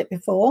experienced it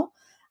before.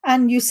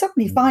 And you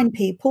suddenly find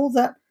people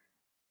that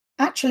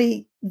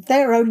actually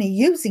they're only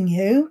using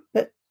you,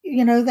 but,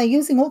 they're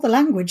using all the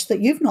language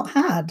that you've not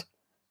had,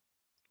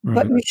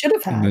 but you should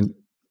have had.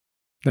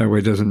 That way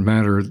it doesn't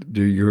matter.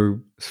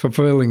 You're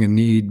fulfilling a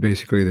need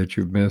basically that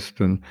you've missed,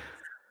 and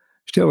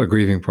still a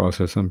grieving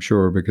process, I'm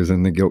sure, because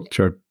then the guilt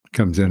trip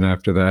comes in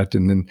after that.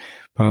 And then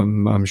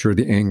I'm sure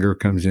the anger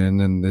comes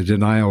in and the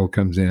denial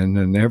comes in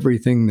and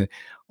everything,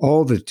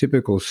 all the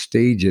typical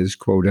stages,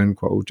 quote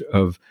unquote,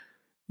 of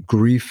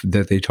grief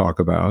that they talk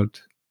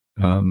about,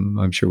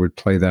 I'm sure would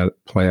play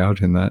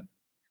out in that.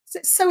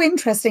 It's so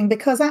interesting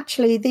because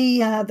actually the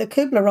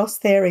Kubler-Ross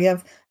theory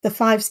of the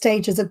 5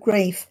 stages of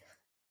grief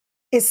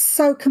is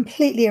so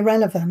completely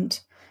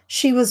irrelevant.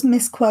 She was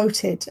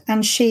misquoted,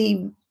 and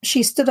she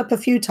stood up a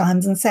few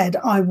times and said,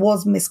 I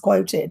was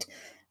misquoted,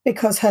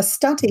 because her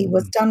study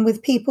was done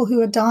with people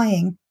who are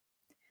dying.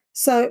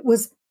 So it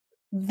was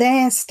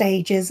their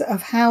stages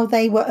of how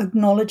they were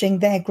acknowledging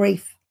their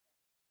grief.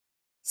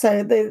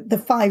 So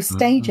the 5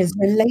 stages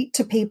relate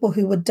to people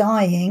who were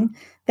dying.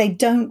 They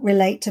don't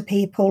relate to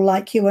people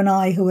like you and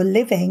I who are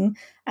living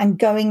and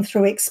going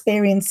through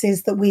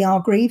experiences that we are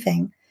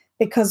grieving,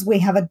 because we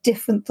have a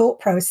different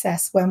thought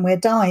process when we're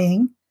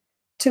dying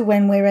to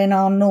when we're in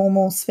our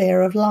normal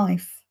sphere of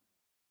life.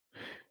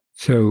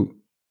 So,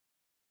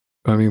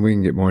 I mean, we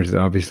can get more into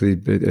that, obviously,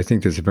 but I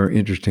think that's a very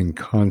interesting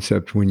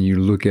concept when you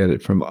look at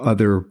it from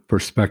other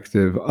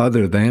perspective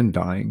other than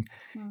dying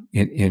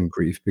in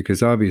grief,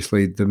 because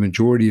obviously the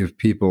majority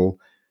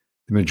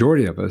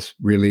of us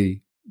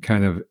really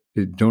kind of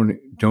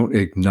don't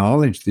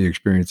acknowledge the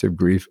experience of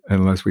grief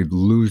unless we're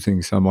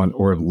losing someone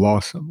or have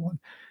lost someone.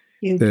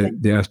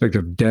 The aspect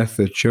of death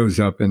that shows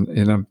up,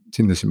 and I've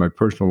seen this in my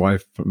personal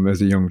life from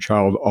as a young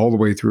child all the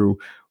way through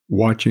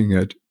watching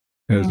it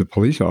as a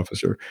police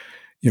officer.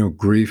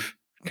 Grief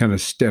kind of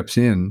steps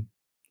in.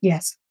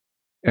 Yes.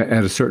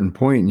 At a certain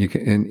point,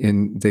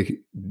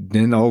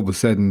 then all of a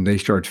sudden they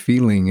start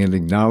feeling and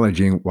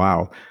acknowledging,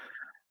 wow,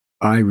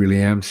 I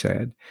really am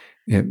sad.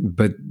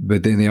 But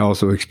then they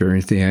also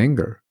experience the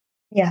anger.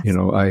 Yes.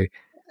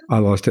 I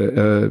lost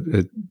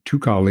 2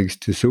 colleagues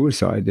to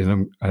suicide,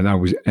 and I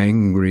was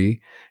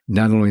angry,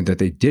 not only that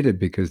they did it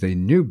because they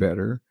knew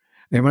better.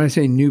 And when I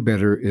say knew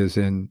better, is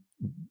in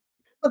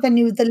they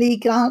knew the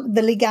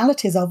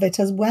legalities of it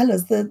as well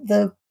as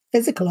the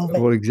physical of it.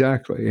 Well,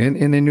 exactly,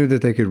 and they knew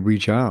that they could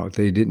reach out.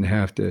 They didn't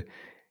have to.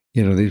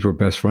 These were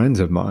best friends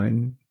of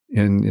mine,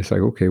 and it's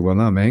like, okay, well,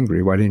 now I'm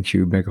angry. Why didn't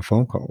you make a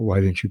phone call? Why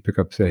didn't you pick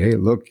up and say, hey,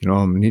 look,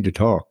 I need to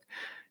talk?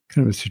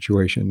 Kind of a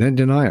situation. Then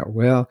denial.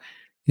 Well,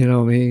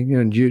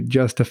 you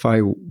justify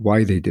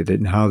why they did it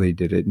and how they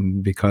did it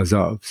and because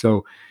of.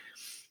 So,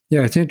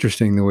 yeah, it's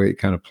interesting the way it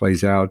kind of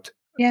plays out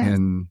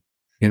in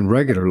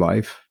regular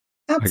life.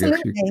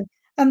 Absolutely.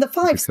 And the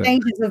 5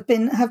 stages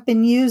have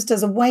been used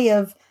as a way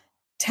of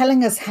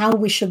telling us how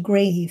we should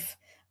grieve,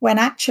 when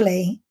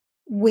actually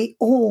we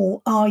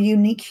all are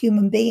unique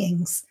human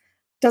beings.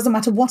 Doesn't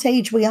matter what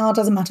age we are,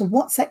 doesn't matter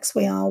what sex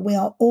we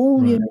are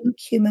all unique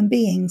human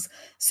beings.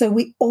 So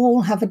we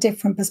all have a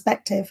different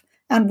perspective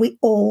and we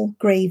all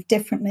grieve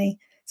differently.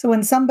 So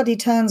when somebody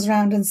turns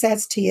around and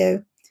says to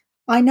you,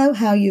 I know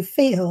how you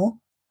feel,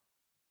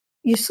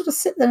 you sort of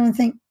sit there and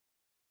think,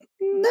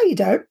 no, you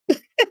don't.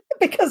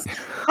 Because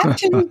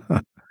actually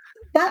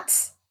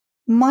that's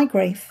my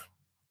grief.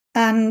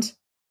 And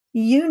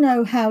you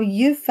know how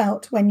you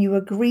felt when you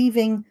were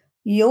grieving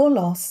your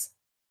loss,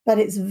 but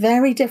it's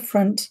very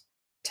different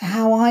to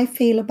how I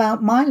feel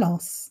about my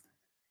loss,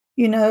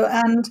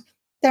 and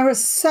there are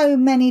so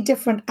many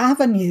different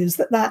avenues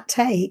that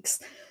takes.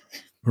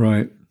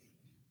 Right.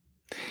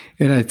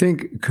 And I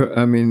think,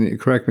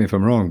 correct me if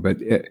I'm wrong, but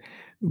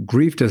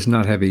grief does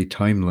not have a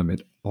time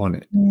limit on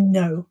it.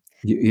 No.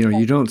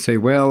 You don't say,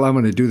 well, I'm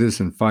going to do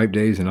this in 5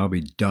 days and I'll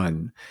be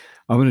done.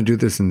 I'm going to do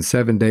this in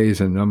 7 days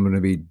and I'm going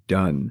to be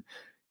done.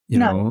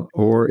 No.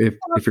 or if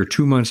you're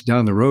 2 months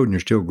down the road and you're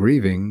still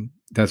grieving,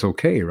 that's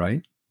okay,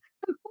 right?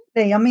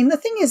 I mean, the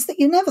thing is that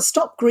you never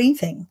stop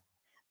grieving,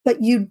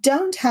 but you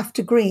don't have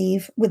to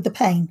grieve with the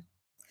pain.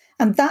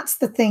 And that's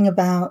the thing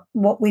about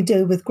what we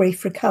do with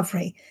grief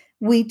recovery.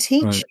 We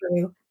teach Right.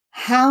 you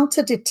how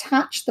to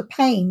detach the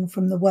pain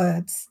from the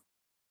words,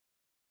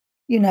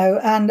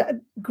 and a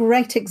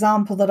great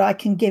example that I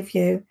can give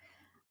you.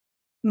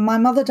 My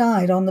mother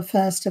died on the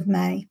 1st of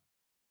May.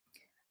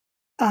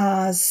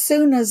 As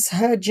soon as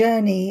her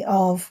journey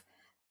of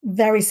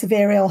very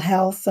severe ill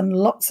health and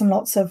lots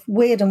of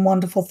weird and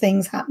wonderful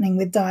things happening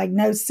with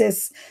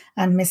diagnosis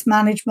and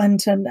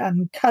mismanagement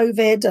and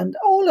COVID and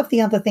all of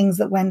the other things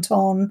that went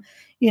on,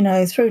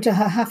 through to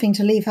her having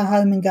to leave her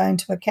home and go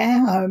into a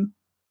care home.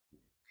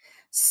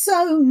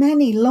 So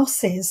many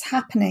losses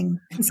happening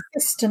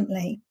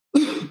consistently.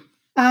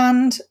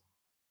 And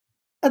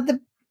at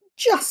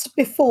just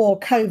before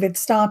COVID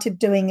started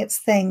doing its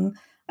thing,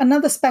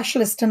 another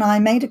specialist and I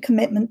made a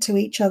commitment to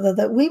each other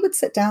that we would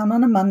sit down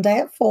on a Monday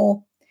at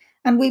 4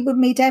 and we would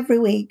meet every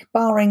week,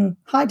 barring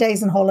high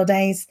days and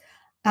holidays.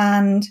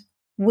 And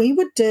we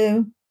would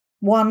do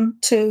 1,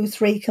 2,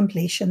 3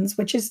 completions,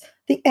 which is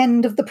the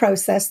end of the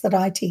process that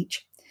I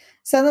teach.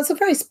 So that's a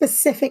very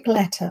specific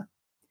letter.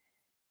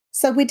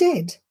 So we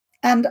did.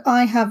 And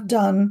I have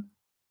done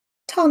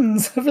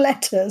tons of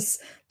letters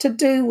to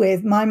do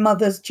with my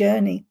mother's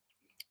journey.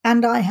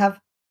 And I have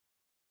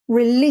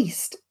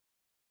released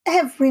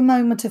every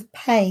moment of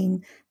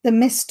pain, the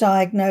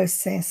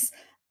misdiagnosis,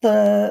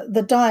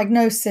 the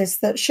diagnosis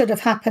that should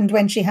have happened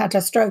when she had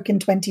her stroke in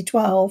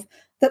 2012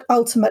 that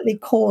ultimately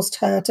caused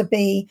her to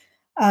be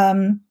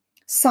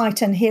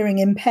sight and hearing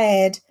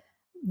impaired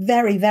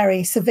very,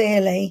 very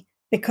severely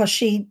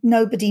because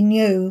nobody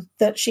knew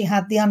that she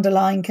had the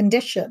underlying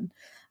condition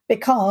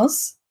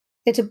because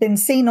it had been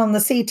seen on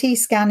the CT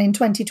scan in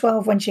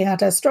 2012 when she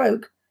had her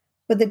stroke,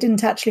 but they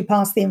didn't actually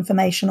pass the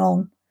information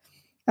on.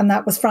 And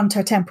that was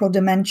frontotemporal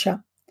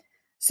dementia.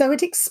 So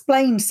it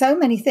explained so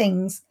many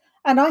things.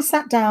 And I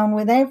sat down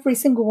with every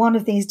single one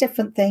of these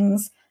different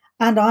things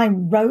and I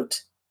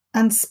wrote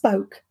and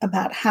spoke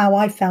about how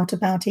I felt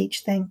about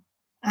each thing.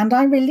 And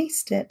I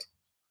released it.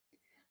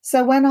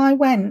 So when I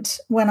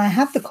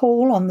had the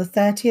call on the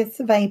 30th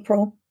of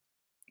April,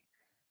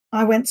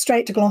 I went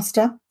straight to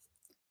Gloucester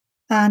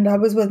and I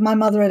was with my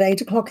mother at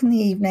 8 o'clock in the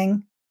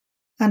evening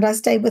and I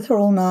stayed with her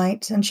all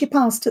night and she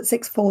passed at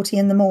 6:40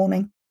 in the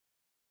morning.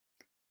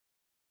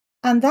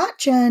 And that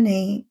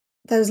journey,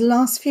 those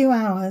last few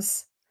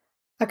hours,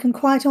 I can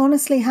quite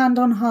honestly, hand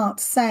on heart,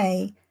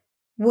 say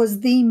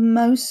was the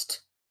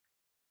most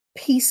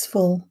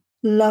peaceful,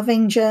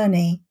 loving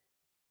journey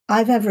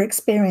I've ever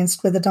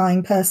experienced with a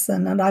dying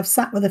person. And I've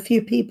sat with a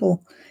few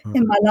people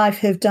in my life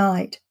who've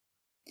died.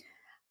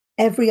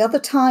 Every other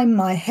time,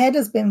 my head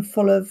has been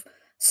full of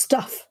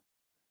stuff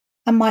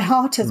and my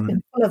heart has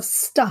been full of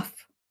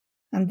stuff.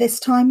 And this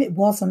time it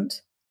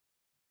wasn't.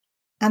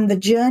 And the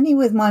journey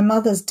with my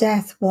mother's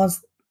death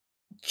was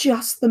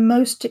just the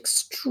most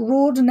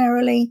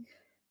extraordinarily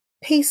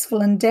peaceful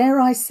and, dare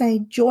I say,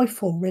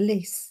 joyful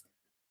release.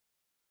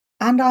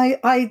 And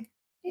I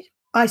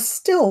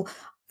still,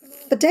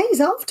 for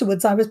days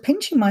afterwards, I was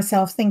pinching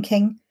myself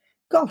thinking,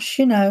 gosh,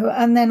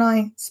 and then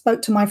I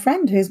spoke to my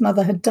friend whose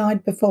mother had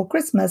died before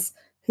Christmas,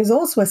 who's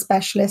also a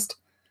specialist.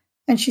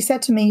 And she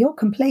said to me, you're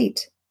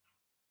complete.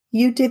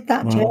 You did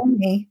that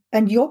journey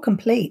and you're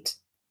complete.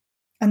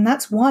 And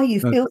that's why you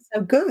feel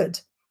so good.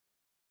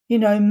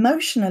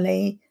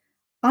 Emotionally,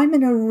 I'm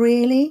in a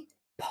really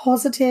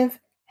positive,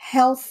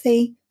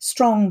 healthy,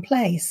 strong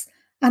place.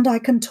 And I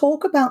can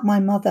talk about my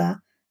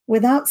mother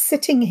without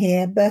sitting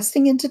here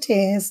bursting into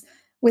tears,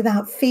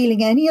 without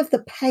feeling any of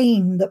the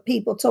pain that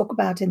people talk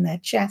about in their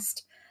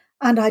chest.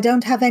 And I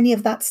don't have any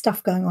of that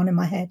stuff going on in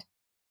my head.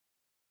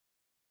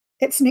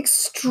 It's an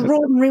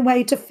extraordinary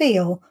way to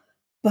feel,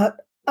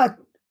 but a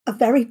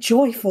very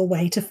joyful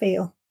way to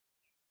feel.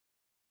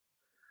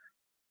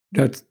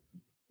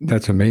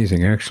 That's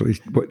amazing, actually.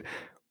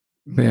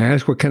 May I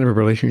ask what kind of a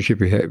relationship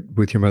you had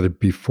with your mother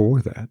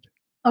before that?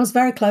 I was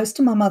very close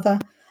to my mother.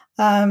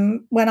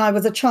 When I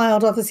was a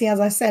child, obviously, as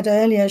I said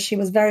earlier, she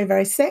was very,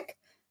 very sick.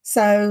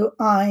 So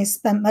I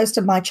spent most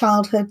of my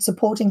childhood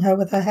supporting her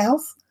with her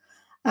health.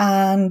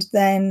 And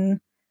then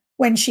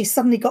when she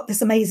suddenly got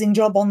this amazing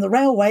job on the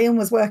railway and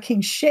was working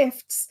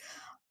shifts,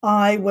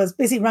 I was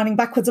busy running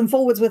backwards and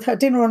forwards with her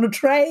dinner on a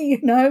tray,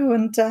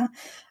 and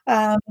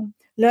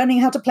learning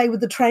how to play with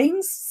the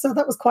trains. So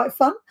that was quite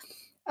fun.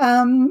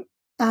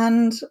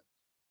 And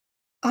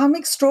I'm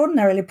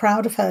extraordinarily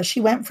proud of her. She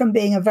went from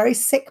being a very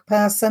sick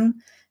person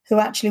who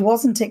actually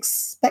wasn't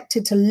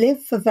expected to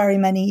live for very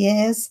many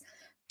years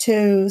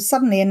to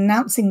suddenly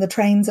announcing the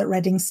trains at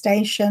Reading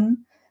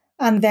Station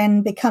and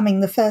then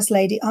becoming the First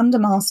Lady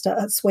Undermaster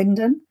at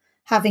Swindon,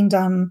 having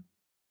done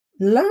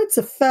loads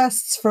of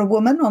firsts for a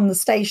woman on the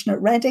station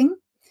at Reading,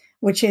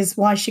 which is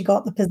why she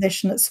got the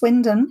position at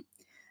Swindon.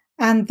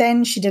 And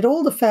then she did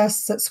all the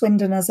firsts at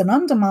Swindon as an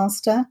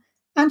Undermaster,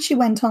 and she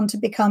went on to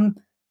become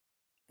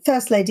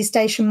First Lady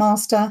Station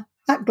Master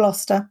at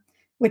Gloucester,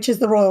 which is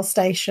the Royal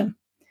Station.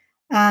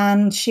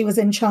 and she was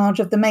in charge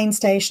of the main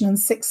station and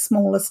 6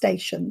 smaller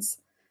stations.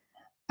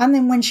 And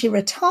then when she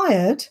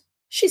retired,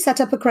 she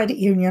set up a credit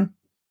union.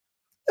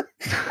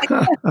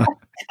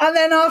 And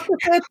then after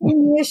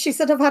 13 years, she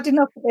said, I've had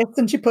enough of this,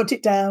 and she put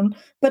it down.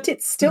 But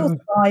it's still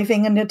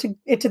thriving, and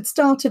it had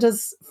started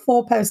as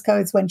 4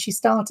 postcodes when she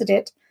started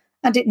it,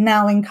 and it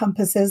now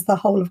encompasses the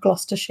whole of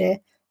Gloucestershire,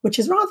 which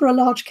is rather a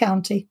large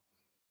county.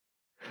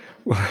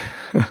 Well,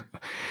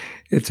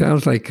 it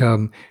sounds like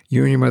you and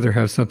your mother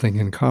have something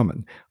in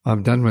common.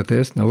 I'm done with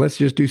this. Now let's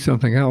just do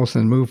something else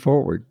and move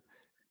forward.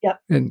 Yep.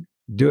 And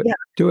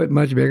do it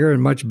much bigger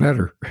and much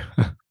better.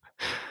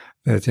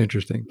 That's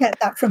interesting. Get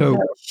that from her.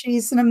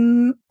 She's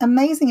an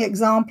amazing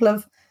example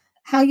of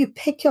how you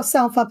pick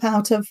yourself up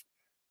out of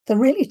the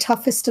really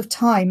toughest of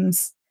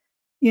times,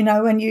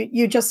 and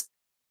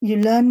you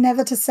learn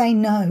never to say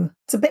no.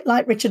 It's a bit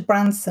like Richard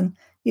Branson.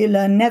 You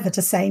learn never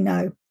to say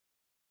no.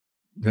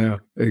 Yeah,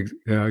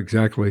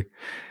 exactly.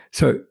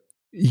 So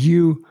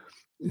you,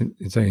 in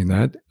saying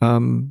that,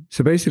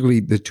 so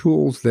basically the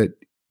tools that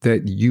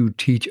you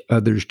teach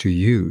others to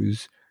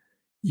use,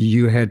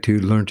 you had to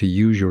learn to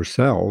use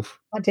yourself.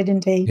 I did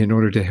indeed. In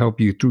order to help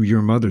you through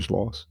your mother's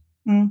loss.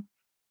 Mm.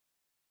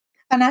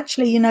 And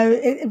actually,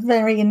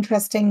 very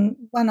interesting.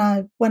 When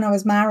I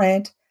was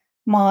married,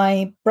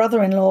 my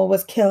brother-in-law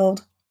was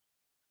killed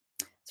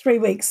 3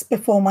 weeks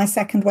before my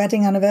second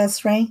wedding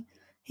anniversary.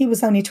 He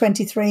was only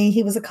 23.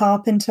 He was a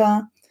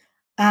carpenter,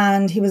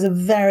 and he was a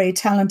very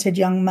talented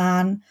young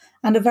man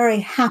and a very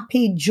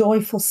happy,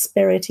 joyful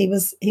spirit. He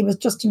was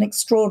just an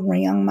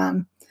extraordinary young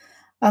man.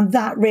 And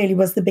that really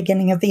was the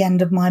beginning of the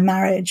end of my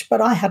marriage.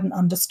 But I hadn't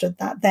understood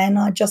that then.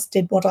 I just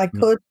did what I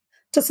could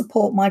to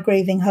support my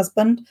grieving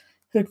husband,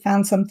 who'd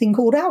found something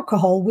called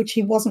alcohol, which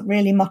he wasn't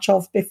really much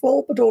of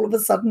before, but all of a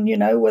sudden,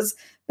 was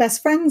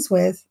best friends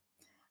with.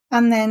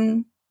 And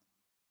then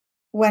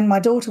when my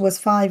daughter was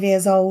 5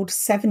 years old,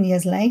 7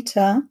 years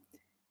later,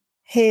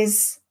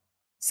 his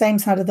same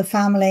side of the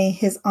family,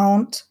 his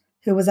aunt,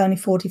 who was only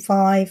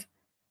 45,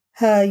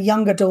 her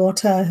younger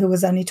daughter, who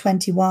was only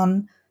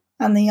 21,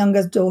 and the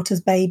youngest daughter's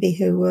baby,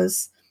 who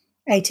was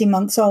 18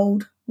 months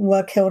old,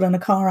 were killed in a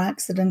car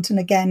accident. And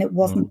again, it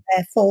wasn't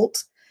their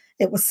fault.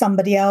 It was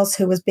somebody else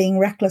who was being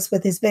reckless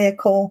with his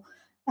vehicle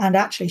and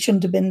actually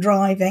shouldn't have been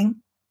driving.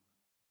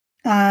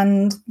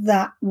 And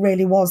that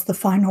really was the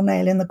final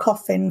nail in the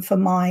coffin for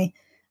my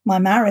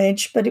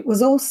marriage. But it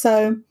was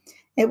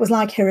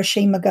like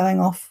Hiroshima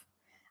going off.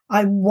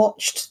 I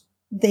watched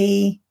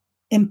the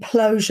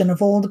implosion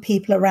of all the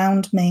people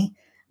around me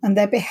and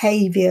their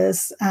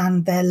behaviors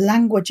and their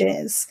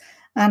languages,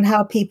 and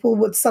how people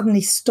would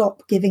suddenly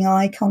stop giving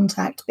eye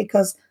contact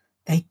because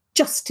they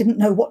just didn't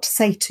know what to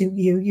say to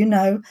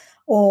you,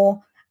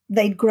 or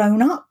they'd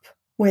grown up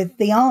with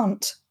the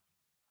aunt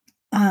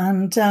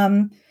and,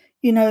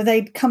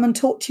 they'd come and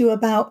talk to you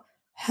about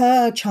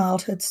her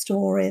childhood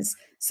stories,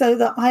 so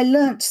that I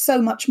learnt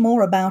so much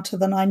more about her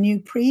than I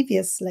knew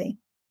previously.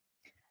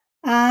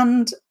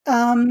 And,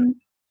 and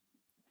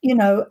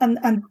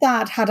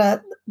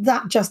that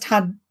just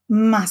had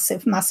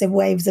massive, massive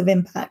waves of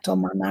impact on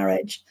my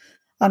marriage,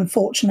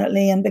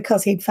 unfortunately. And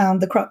because he'd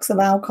found the crux of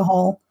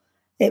alcohol,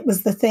 it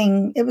was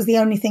the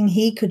only thing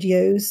he could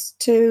use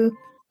to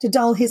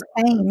dull his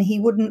pain. He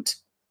wouldn't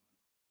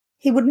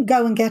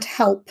go and get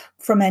help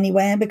from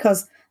anywhere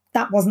because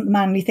that wasn't the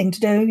manly thing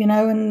to do,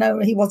 and no,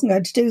 he wasn't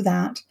going to do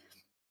that.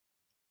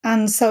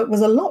 And so it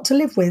was a lot to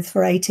live with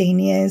for 18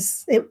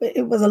 years.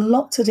 It was a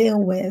lot to deal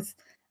with,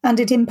 and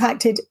it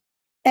impacted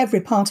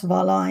every part of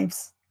our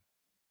lives.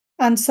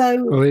 And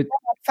so when I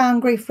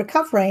found grief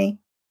recovery,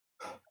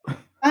 I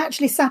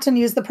actually sat and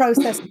used the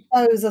process of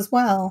those as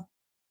well.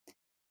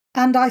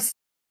 And I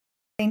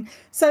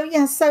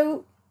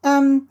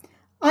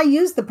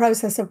used the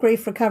process of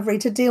grief recovery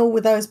to deal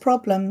with those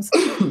problems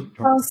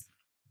because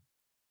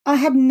I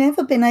had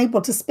never been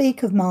able to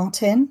speak of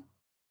Martin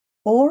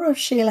or of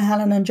Sheila,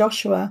 Helen and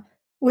Joshua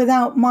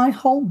without my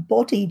whole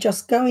body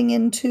just going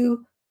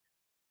into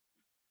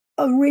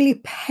a really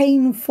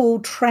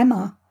painful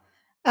tremor.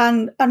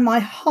 And my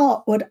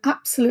heart would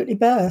absolutely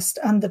burst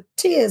and the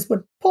tears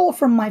would pour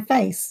from my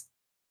face.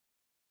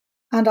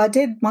 And I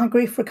did my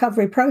grief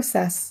recovery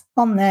process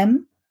on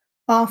them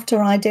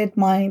after I did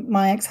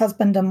my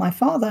ex-husband and my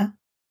father.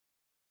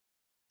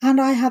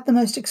 And I had the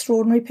most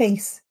extraordinary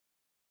peace.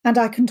 And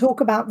I can talk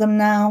about them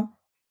now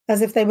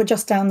as if they were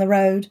just down the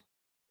road.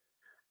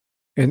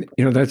 And,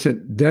 that's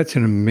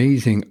an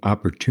amazing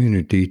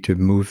opportunity to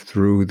move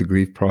through the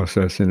grief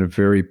process in a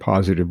very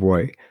positive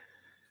way.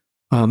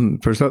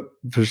 For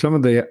some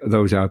of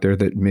those out there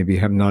that maybe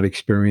have not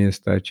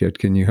experienced that yet,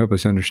 can you help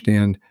us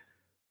understand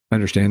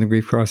the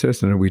grief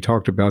process? And we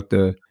talked about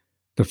the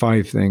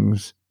 5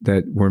 things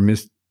that were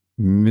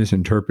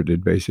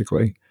misinterpreted,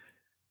 basically.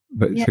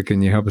 But So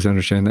can you help us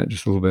understand that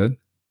just a little bit?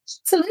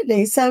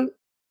 Absolutely. So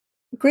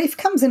grief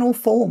comes in all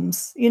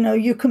forms.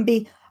 You can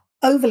be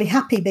overly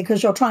happy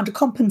because you're trying to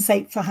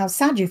compensate for how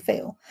sad you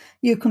feel.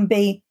 You can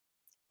be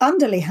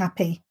underly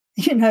happy.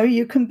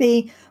 You can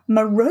be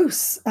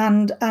morose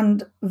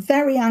and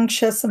very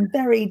anxious and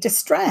very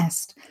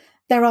distressed.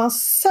 there are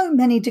so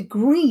many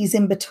degrees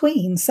in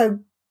between. So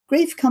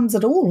grief comes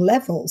at all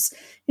levels.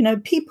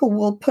 People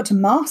will put a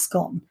mask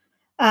on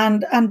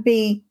and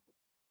be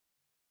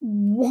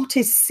what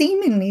is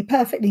seemingly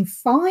perfectly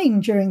fine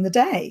during the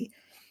day.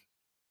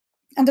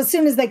 And as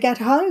soon as they get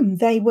home,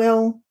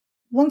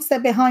 once they're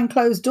behind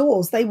closed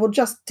doors, they will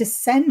just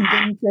descend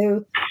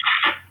into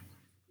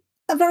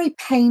a very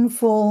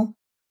painful,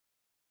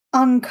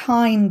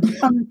 unkind,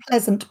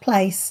 unpleasant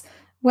place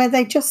where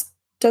they just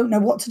don't know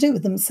what to do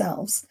with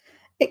themselves.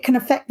 It can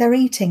affect their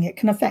eating, it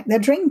can affect their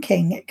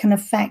drinking, it can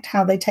affect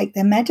how they take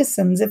their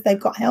medicines if they've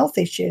got health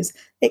issues.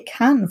 It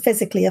can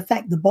physically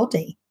affect the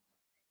body.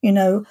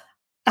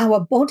 Our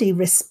body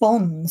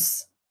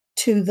responds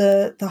to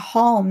the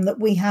harm that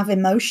we have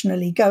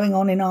emotionally going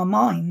on in our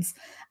minds.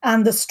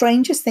 And the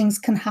strangest things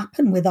can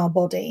happen with our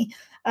body.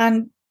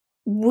 And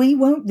we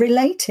won't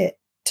relate it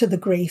to the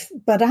grief,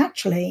 but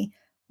actually,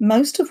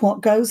 most of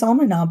what goes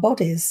on in our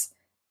bodies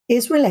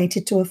is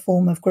related to a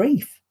form of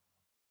grief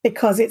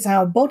because it's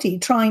our body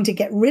trying to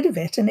get rid of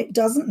it and it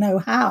doesn't know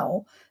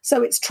how.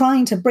 So it's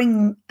trying to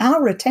bring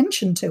our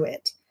attention to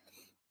it.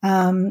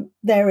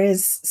 There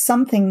is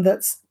something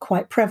that's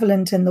quite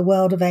prevalent in the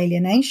world of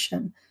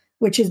alienation,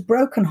 which is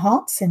broken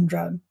heart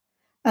syndrome.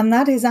 And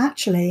that is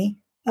actually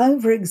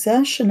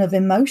overexertion of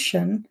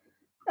emotion,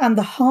 and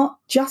the heart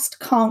just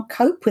can't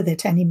cope with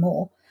it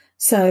anymore.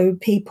 So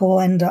people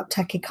end up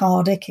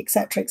tachycardic,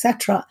 etc.,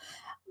 etc.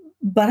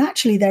 But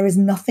actually, there is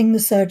nothing the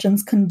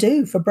surgeons can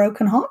do for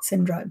broken heart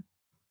syndrome.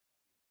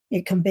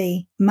 It can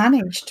be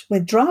managed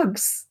with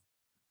drugs.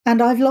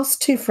 And I've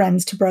lost 2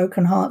 friends to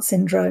broken heart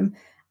syndrome.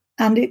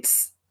 And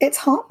it's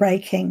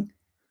heartbreaking,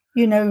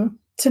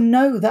 to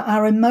know that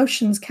our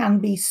emotions can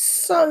be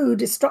so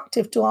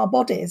destructive to our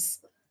bodies.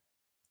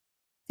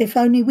 If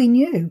only we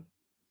knew.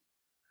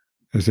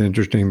 It's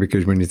interesting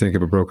because when you think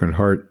of a broken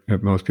heart,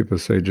 most people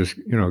say just,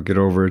 get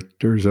over it.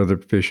 There's other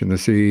fish in the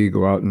sea.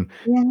 Go out and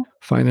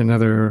find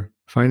another.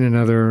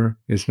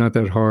 It's not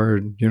that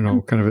hard,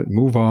 kind of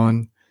move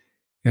on.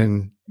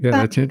 And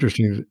that's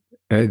interesting.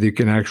 You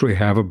can actually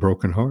have a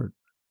broken heart.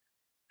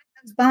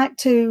 It goes back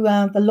to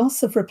the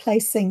loss of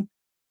replacing.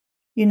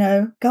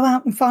 Go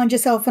out and find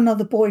yourself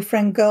another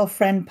boyfriend,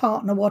 girlfriend,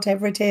 partner,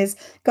 whatever it is.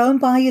 Go and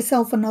buy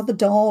yourself another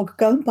dog.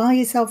 Go and buy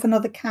yourself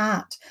another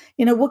cat.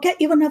 We'll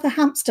get you another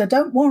hamster.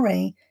 Don't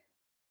worry.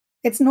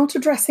 It's not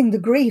addressing the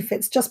grief.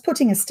 It's just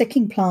putting a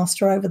sticking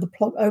plaster over the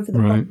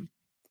problem.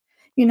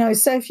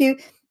 So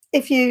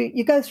if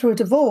you go through a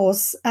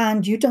divorce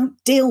and you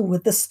don't deal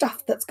with the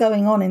stuff that's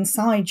going on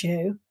inside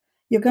you,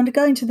 you're going to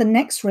go into the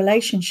next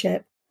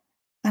relationship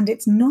and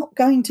it's not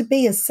going to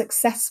be as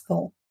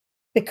successful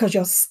because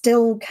you're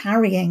still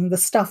carrying the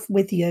stuff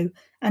with you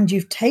and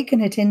you've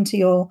taken it into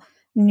your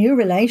new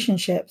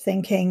relationship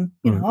thinking,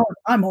 oh,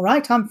 I'm all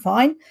right, I'm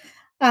fine.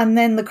 And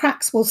then the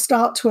cracks will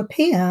start to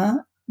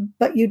appear,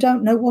 but you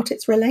don't know what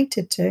it's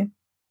related to.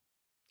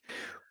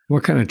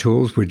 What kind of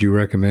tools would you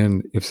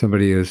recommend if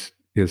somebody is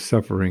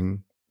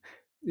suffering?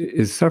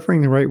 Is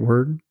suffering the right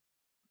word?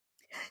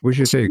 We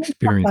should say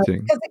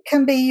experiencing. Because it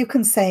can be, you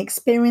can say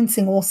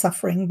experiencing or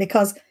suffering,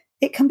 because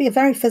it can be a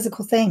very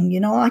physical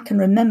thing. I can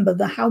remember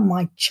how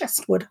my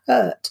chest would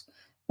hurt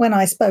when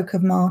I spoke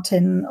of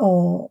Martin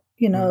or,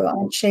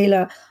 Aunt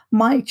Sheila.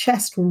 My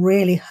chest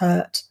really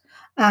hurt,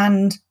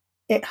 and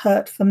it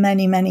hurt for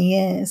many, many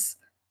years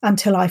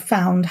until I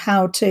found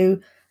how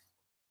to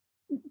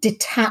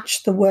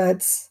detach the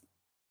words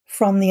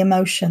from the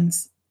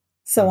emotions.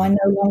 So I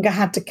no longer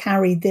had to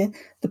carry the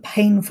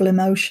painful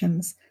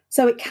emotions.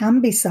 So it can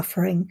be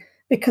suffering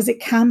because it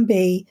can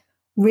be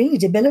really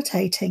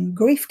debilitating.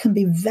 Grief can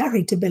be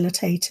very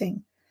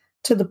debilitating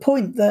to the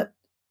point that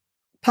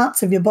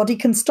parts of your body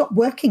can stop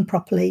working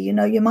properly.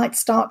 You might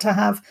start to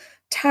have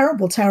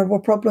terrible, terrible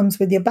problems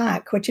with your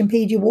back, which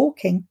impede you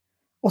walking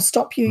or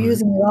stop you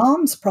using your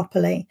arms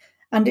properly.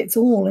 And it's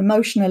all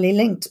emotionally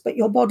linked. But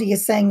your body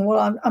is saying,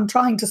 well, I'm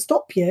trying to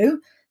stop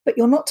you, but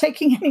you're not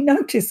taking any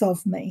notice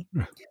of me.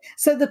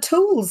 So the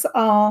tools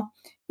are,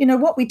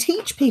 what we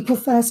teach people,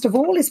 first of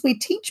all, is we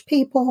teach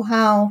people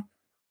how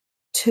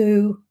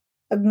to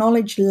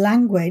acknowledge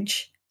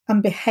language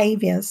and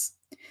behaviors.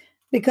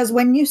 Because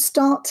when you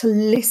start to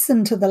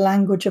listen to the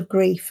language of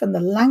grief and the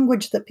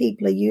language that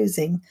people are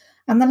using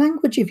and the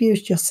language you've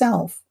used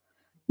yourself,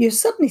 you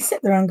suddenly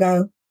sit there and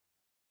go,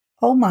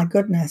 oh my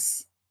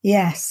goodness,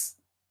 yes,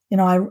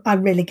 I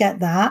really get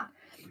that.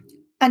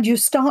 And you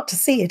start to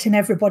see it in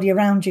everybody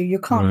around you. You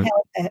can't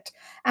help it.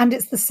 And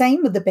it's the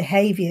same with the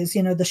behaviors,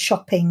 the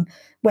shopping,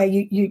 where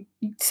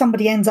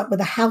somebody ends up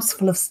with a house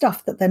full of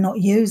stuff that they're not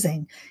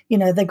using.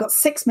 They've got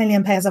 6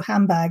 million pairs of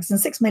handbags and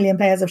 6 million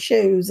pairs of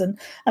shoes, and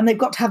they've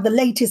got to have the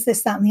latest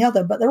this, that, and the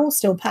other, but they're all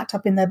still packed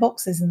up in their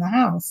boxes in the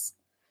house.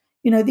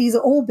 These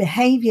are all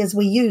behaviors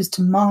we use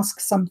to mask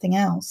something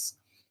else.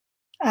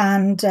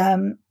 And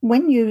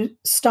when you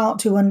start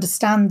to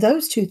understand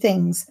those two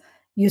things,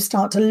 you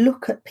start to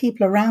look at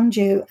people around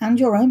you and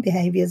your own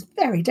behaviors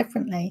very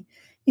differently.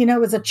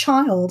 As a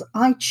child,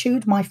 I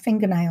chewed my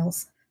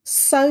fingernails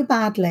so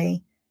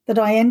badly that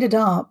I ended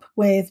up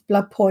with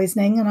blood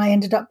poisoning and I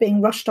ended up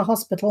being rushed to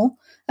hospital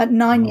at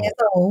 9 years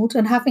Oh, old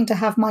and having to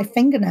have my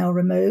fingernail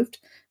removed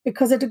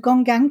because it had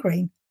gone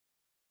gangrene.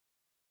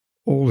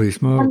 holy And,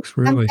 smokes,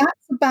 and really?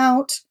 that's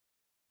about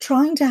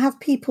trying to have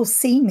people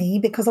see me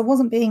because I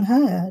wasn't being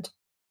heard.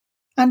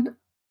 And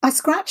I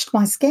scratched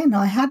my skin.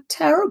 I had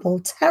terrible,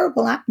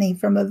 terrible acne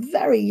from a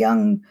very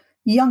young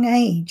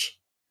age.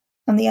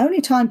 And the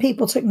only time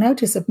people took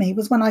notice of me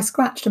was when I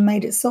scratched and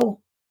made it sore.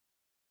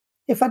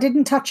 If I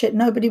didn't touch it,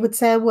 nobody would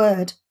say a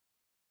word.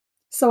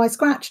 So I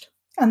scratched,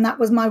 and that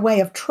was my way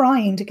of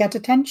trying to get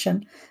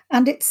attention.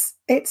 And it's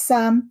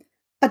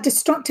a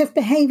destructive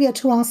behavior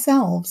to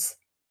ourselves,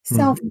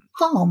 self Mhm.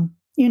 harm.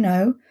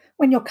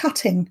 When you're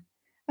cutting,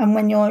 and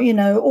when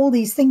you're all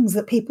these things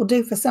that people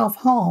do for self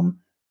harm,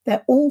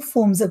 they're all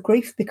forms of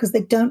grief because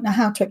they don't know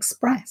how to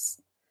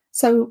express.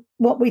 So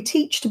what we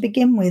teach to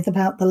begin with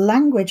about the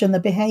language and the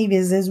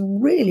behaviors is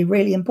really,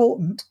 really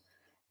important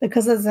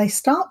because as they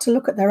start to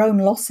look at their own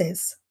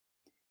losses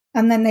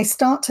and then they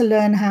start to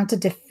learn how to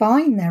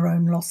define their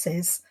own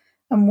losses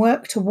and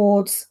work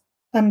towards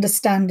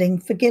understanding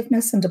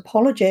forgiveness and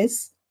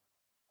apologies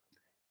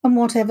and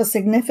whatever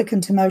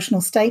significant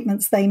emotional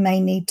statements they may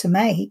need to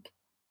make.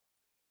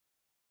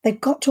 They've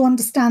got to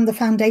understand the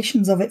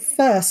foundations of it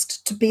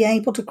first to be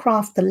able to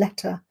craft the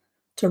letter,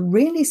 to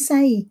really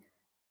say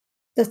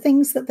the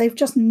things that they've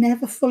just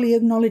never fully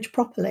acknowledged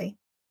properly.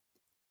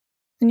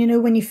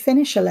 And when you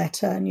finish a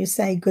letter and you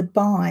say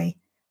goodbye,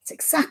 it's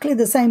exactly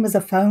the same as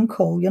a phone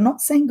call. You're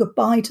not saying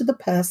goodbye to the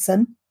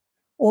person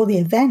or the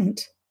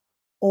event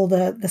or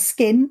the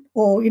skin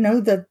or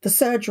the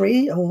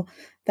surgery or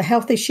the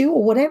health issue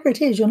or whatever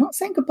it is. You're not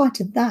saying goodbye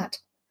to that.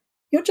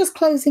 You're just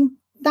closing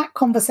that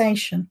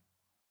conversation,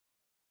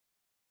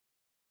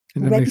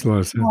 And that ready makes a to lot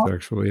of sense, start.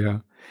 actually, yeah.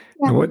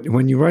 Yeah, Now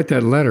when you write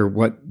that letter,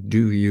 what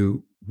do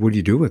you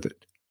do with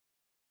it?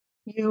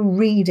 you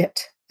read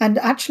it. And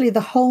actually,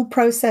 the whole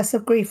process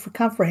of grief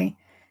recovery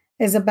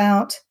is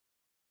about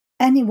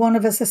any one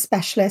of us as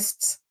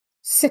specialists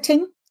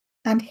sitting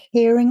and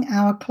hearing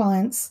our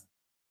clients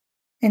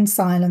in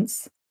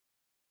silence.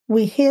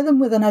 We hear them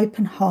with an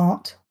open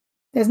heart.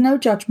 There's no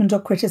judgment or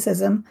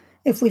criticism.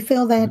 If we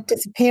feel they're Mhm.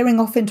 disappearing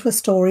off into a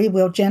story,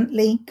 we'll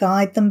gently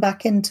guide them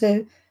back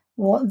into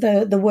what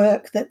the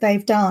work that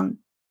they've done.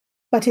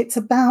 But it's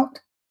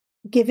about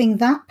giving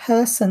that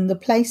person the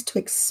place to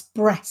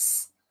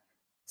express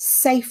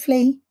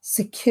safely,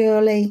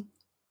 securely,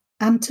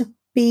 and to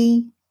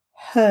be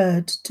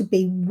heard, to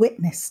be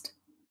witnessed.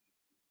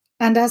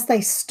 And as they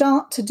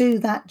start to do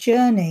that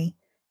journey,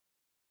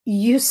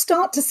 you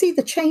start to see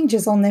the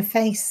changes on their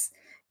face.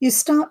 You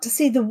start to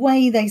see the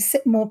way they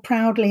sit more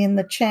proudly in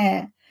the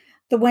chair,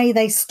 the way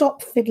they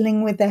stop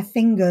fiddling with their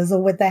fingers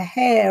or with their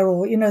hair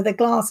or their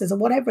glasses or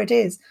whatever it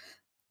is.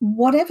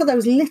 Whatever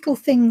those little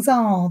things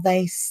are,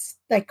 they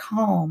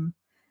calm,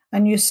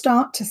 and you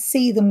start to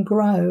see them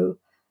grow.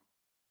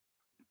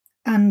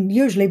 And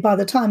usually, by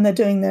the time they're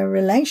doing their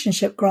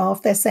relationship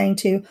graph, they're saying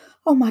to you,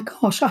 "Oh my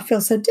gosh, I feel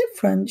so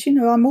different.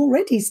 I'm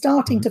already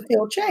starting Right. to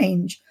feel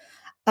change."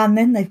 And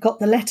then they've got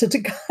the letter to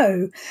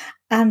go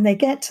and they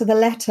get to the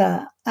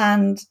letter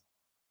and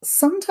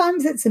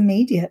sometimes it's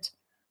immediate.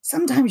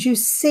 Sometimes you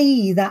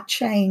see that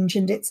change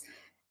and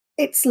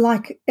it's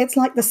like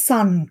the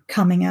sun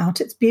coming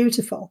out. It's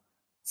beautiful.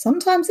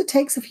 Sometimes it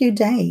takes a few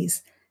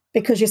days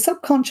because your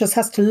subconscious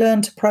has to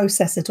learn to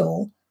process it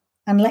all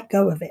and let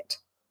go of it.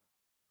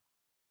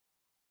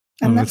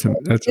 Oh, And that's what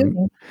we're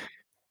doing.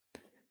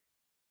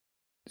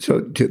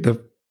 so to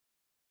the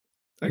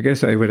I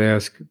guess I would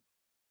ask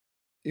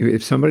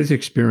if somebody's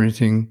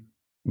experiencing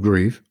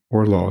grief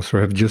or loss or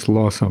have just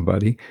lost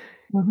somebody,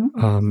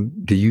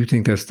 Mhm. do you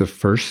think that's the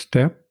first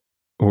step,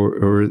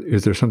 or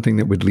is there something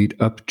that would lead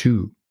up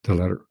to the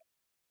letter?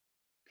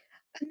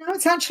 No,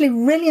 it's actually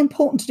really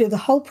important to do the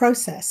whole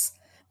process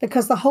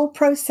because the whole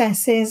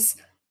process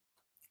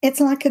it's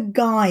like a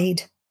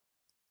guide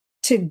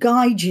to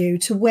guide you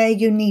to where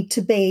you need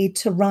to be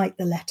to write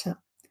the letter.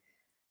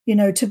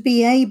 To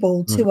be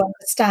able Right. to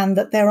understand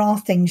that there are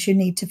things you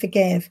need to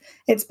forgive.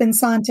 It's been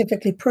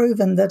scientifically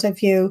proven that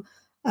if you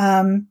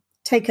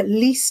take at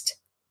least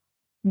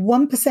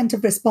 1%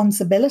 of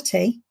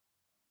responsibility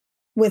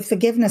with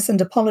forgiveness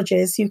and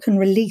apologies, you can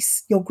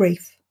release your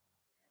grief.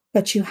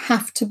 But you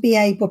have to be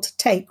able to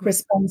take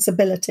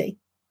responsibility.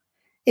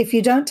 If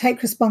you don't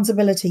take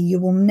responsibility, you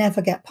will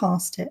never get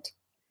past it.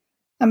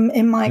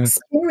 In my Yeah.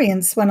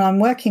 experience, when I'm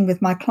working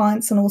with my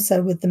clients and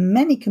also with the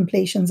many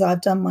completions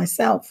I've done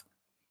myself,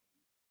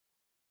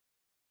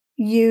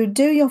 you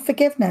do your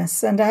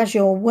forgiveness. And as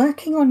you're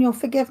working on your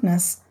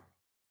forgiveness,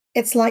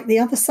 it's like the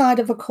other side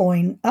of a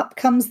coin. Up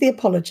comes the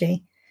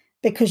apology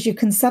because you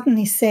can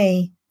suddenly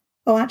see,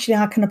 oh, actually,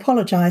 I can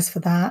apologize for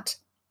that.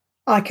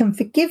 I can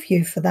forgive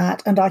you for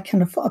that. And I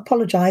can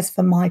apologize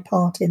for my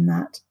part in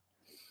that.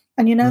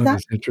 And Oh, that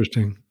that's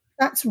interesting.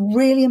 that's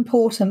really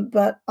important.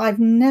 But I've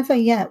never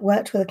yet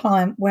worked with a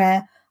client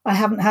where I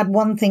haven't had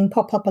one thing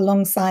pop up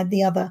alongside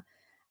the other.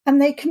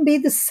 And they can be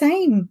the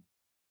same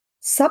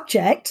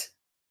subject,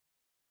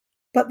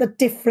 but the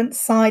different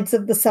sides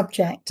of the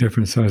subject.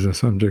 Different sides of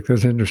subject.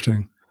 That's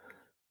interesting.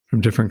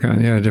 From different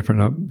kind, yeah,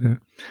 different up. Yeah.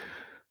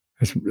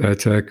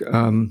 That's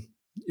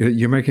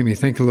you're making me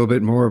think a little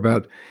bit more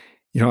about.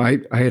 I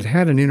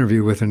had an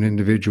interview with an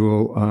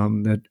individual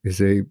that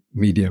is a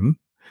medium,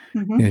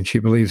 and she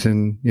believes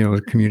in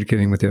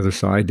communicating with the other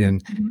side,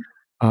 and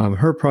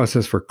her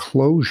process for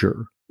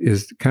closure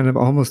is kind of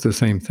almost the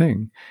same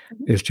thing,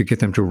 is to get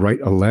them to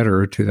write a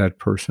letter to that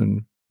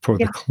person for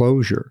the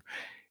closure,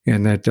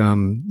 and that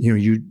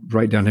you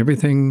write down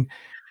everything,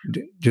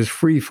 just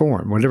free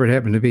form, whatever it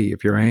happened to be.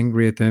 If you're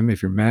angry at them,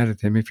 if you're mad at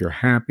them, if you're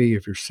happy,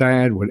 if you're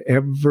sad,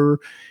 whatever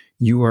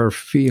you are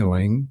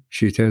feeling,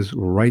 she says,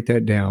 write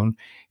that down,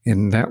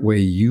 and that way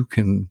you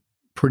can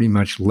pretty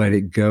much let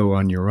it go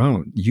on your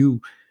own.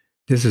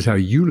 This is how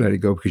you let it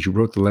go, because you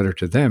wrote the letter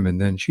to them.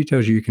 And then she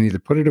tells you can either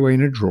put it away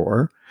in a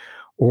drawer,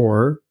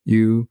 or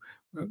the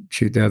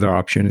other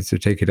option is to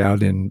take it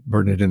out and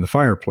burn it in the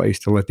fireplace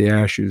to let the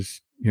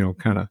ashes,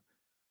 kind of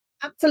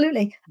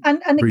absolutely.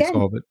 And again,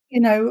 resolve it.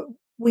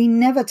 We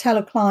never tell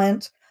a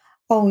client,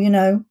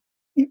 oh,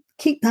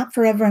 keep that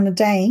forever and a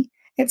day.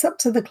 It's up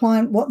to the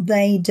client what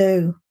they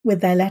do with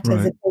their letters.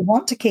 Right. If they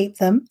want to keep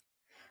them,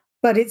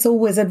 but it's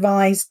always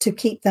advised to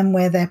keep them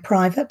where they're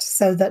private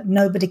so that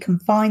nobody can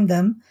find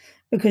them,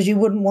 because you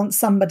wouldn't want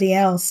somebody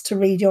else to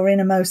read your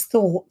innermost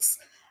thoughts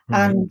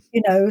and,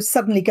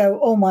 suddenly go,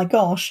 oh my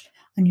gosh.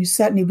 And you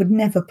certainly would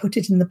never put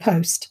it in the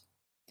post,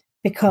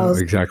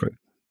 because exactly,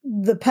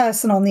 the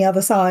person on the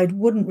other side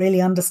wouldn't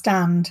really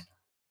understand,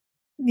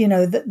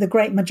 the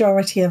great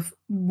majority of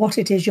what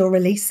it is you're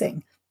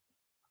releasing.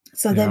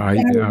 So they're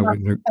very much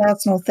a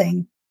personal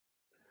thing.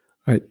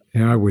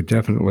 I would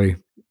definitely.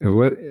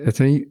 That's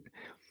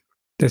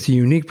a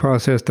unique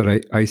process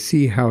that I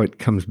see how it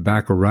comes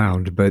back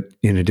around, but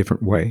in a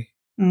different way.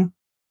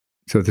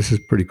 So this is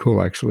pretty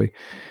cool, actually.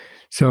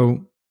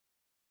 So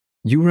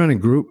you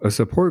run a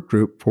support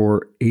group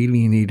for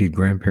alienated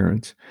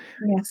grandparents.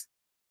 Yes.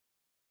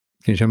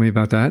 Can you tell me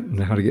about that and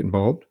how to get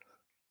involved?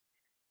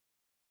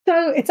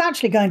 So it's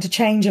actually going to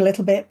change a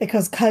little bit,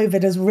 because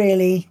COVID has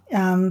really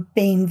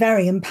been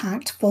very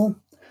impactful.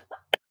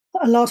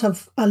 A lot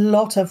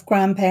of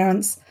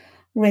grandparents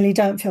really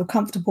don't feel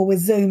comfortable with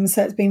Zoom,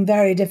 so it's been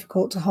very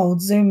difficult to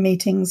hold Zoom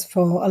meetings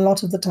for a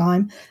lot of the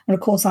time. And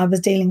of course, I was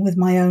dealing with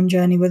my own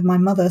journey with my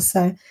mother,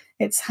 so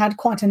it's had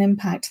quite an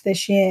impact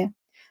this year.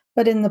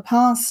 But in the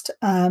past,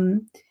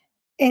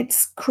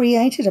 it's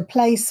created a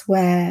place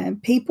where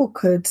people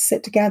could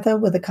sit together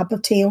with a cup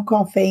of tea or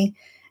coffee.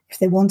 If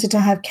they wanted to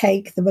have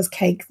cake, there was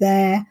cake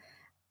there.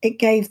 It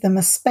gave them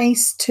a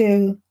space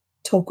to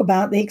talk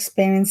about the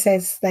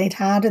experiences they'd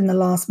had in the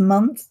last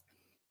month.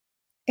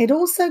 It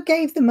also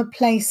gave them a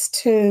place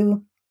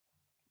to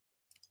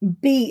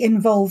be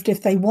involved,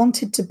 if they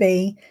wanted to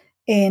be,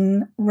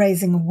 in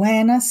raising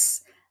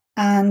awareness,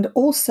 and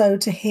also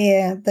to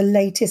hear the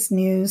latest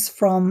news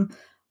from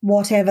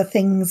whatever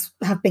things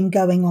have been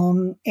going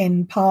on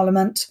in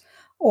Parliament,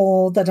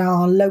 or that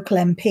our local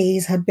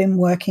MPs had been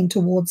working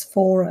towards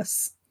for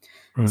us.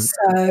 Right.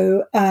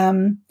 So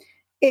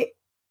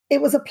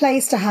it was a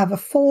place to have a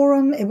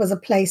forum. It was a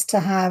place to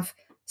have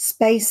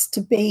space to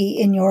be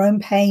in your own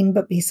pain,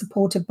 but be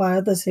supported by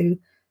others who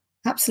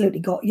absolutely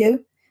got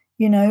you,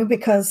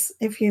 because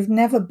if you've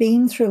never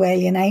been through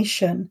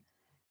alienation,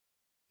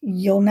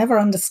 you'll never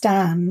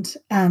understand.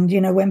 And,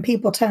 when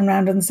people turn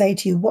around and say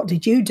to you, what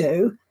did you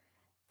do?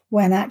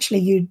 When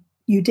actually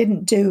you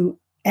didn't do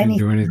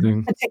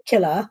anything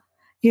particular,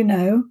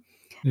 Yeah.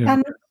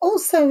 And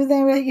also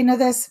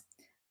there's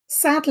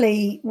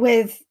sadly,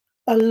 with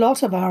a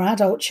lot of our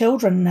adult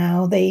children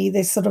now,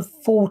 this sort of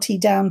 40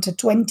 down to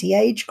 20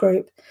 age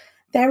group,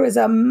 there is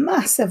a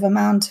massive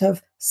amount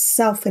of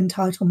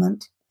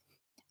self-entitlement.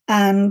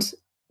 And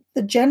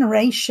the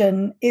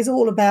generation is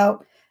all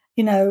about,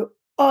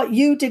 oh,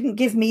 you didn't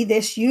give me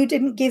this, you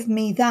didn't give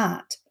me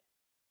that.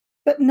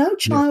 But no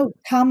child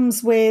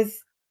comes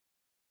with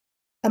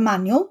a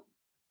manual.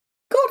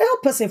 God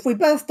help us if we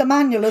birthed a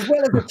manual as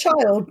well as a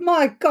child.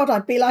 My God,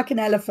 I'd be like an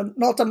elephant,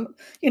 not a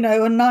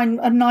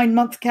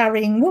 9-month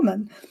carrying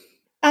woman.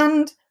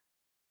 And,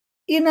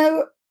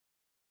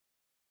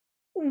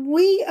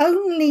 we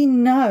only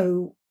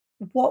know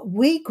what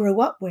we grew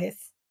up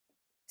with.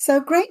 So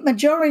a great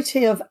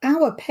majority of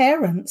our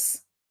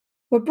parents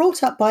were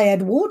brought up by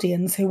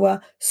Edwardians who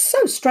were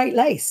so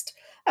straight-laced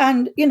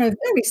and,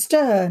 very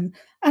stern,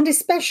 and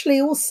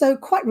especially also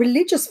quite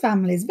religious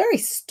families, very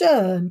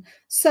stern.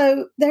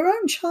 So their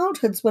own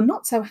childhoods were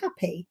not so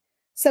happy.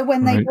 So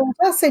when they brought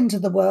us into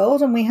the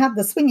world, and we had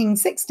the swinging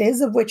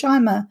 60s, of which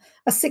I'm a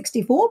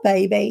 64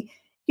 baby,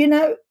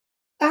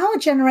 our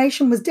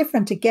generation was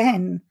different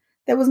again.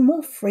 There was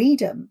more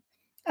freedom.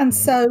 And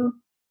so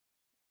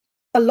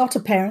a lot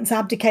of parents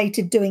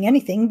abdicated doing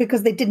anything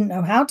because they didn't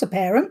know how to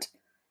parent.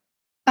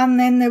 And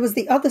then there was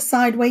the other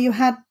side where you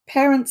had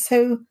parents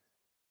who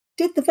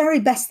did the very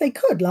best they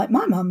could, like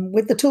my mum,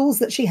 with the tools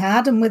that she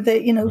had and with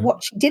the,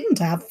 what she didn't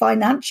have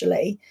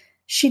financially.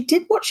 She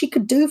did what she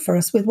could do for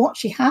us with what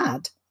she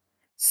had.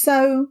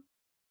 So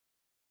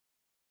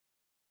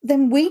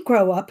then we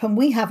grow up and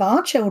we have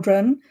our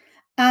children,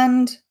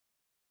 and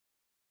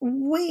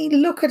we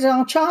look at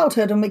our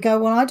childhood and we go,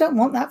 well, I don't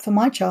want that for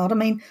my child. I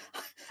mean,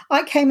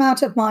 I came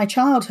out of my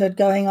childhood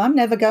going, I'm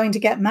never going to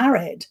get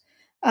married.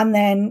 And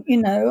then,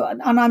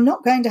 and I'm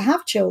not going to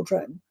have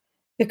children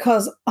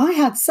because I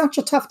had such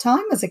a tough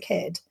time as a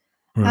kid.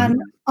 Right.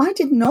 And I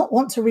did not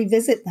want to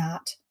revisit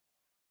that.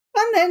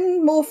 And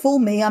then, more fool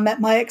me, I met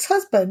my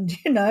ex-husband,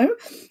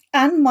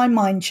 and my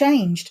mind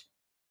changed.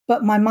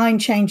 But my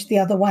mind changed the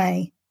other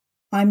way.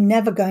 I'm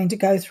never going to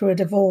go through a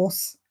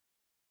divorce.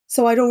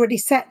 So I'd already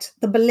set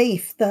the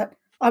belief that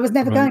I was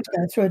never going Right. to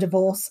go through a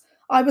divorce.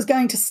 I was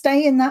going to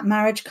stay in that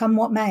marriage come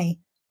what may.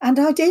 And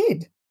I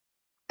did.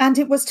 And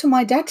it was to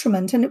my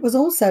detriment. And it was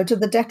also to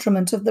the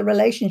detriment of the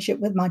relationship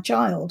with my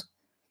child.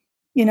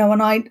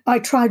 And I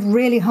tried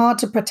really hard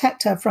to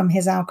protect her from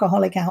his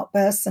alcoholic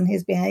outbursts and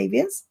his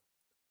behaviors.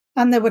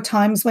 And there were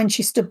times when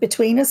she stood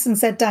between us and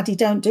said, Daddy,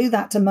 don't do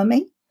that to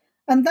Mummy.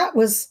 And it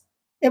was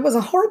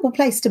a horrible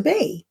place to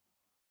be.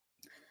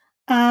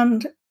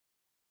 And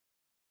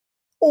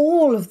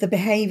all of the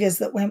behaviors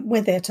that went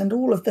with it and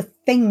all of the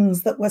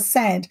things that were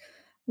said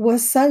were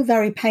so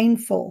very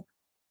painful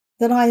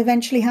that I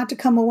eventually had to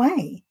come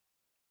away.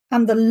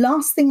 And the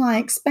last thing I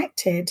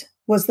expected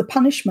was the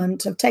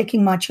punishment of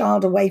taking my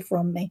child away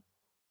from me.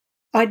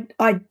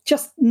 I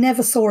just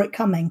never saw it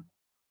coming.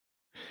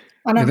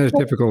 And that's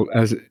difficult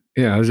as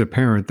a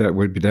parent. That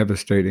would be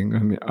devastating. I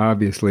mean,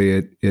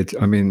 obviously, it's.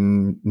 I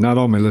mean, not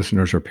all my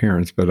listeners are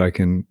parents, but I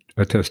can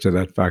attest to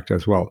that fact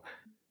as well.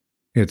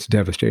 It's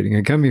devastating.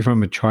 And coming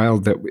from a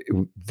child that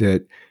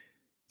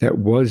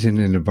was in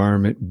an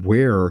environment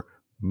where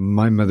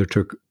my mother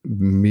took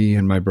me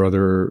and my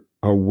brother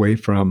away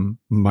from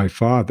my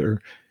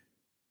father,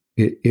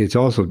 it's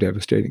also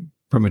devastating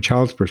from a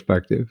child's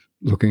perspective.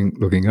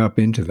 Looking up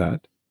into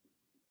that.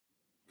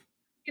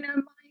 My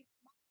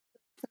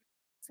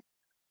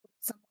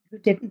someone who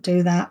didn't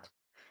do that.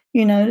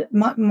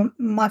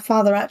 My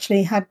father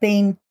actually had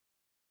been,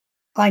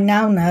 I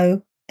now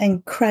know,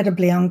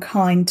 incredibly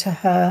unkind to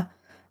her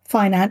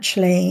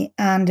financially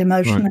and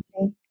emotionally.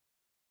 Right.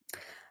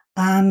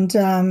 And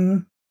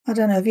I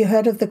don't know, have you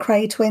heard of the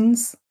Kray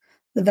twins?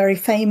 The very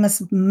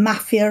famous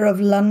mafia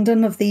of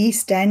London, of the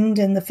East End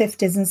in the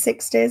 50s and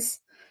 60s.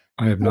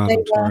 I have not.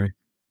 I'm sorry.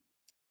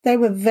 They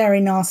were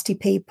very nasty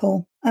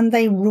people, and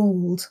they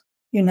ruled,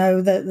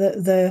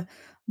 the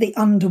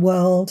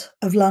underworld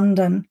of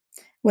London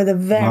with a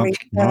very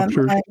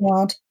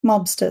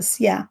mobsters,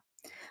 yeah.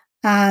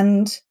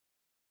 And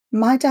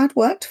my dad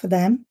worked for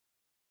them.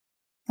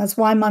 That's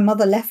why my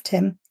mother left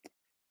him.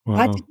 Wow.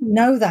 I didn't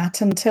know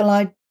that until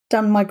I'd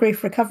done my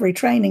grief recovery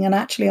training. And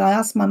actually, I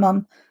asked my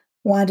mum,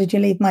 why did you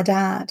leave my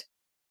dad?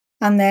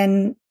 And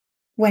then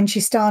when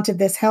she started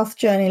this health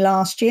journey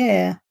last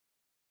year,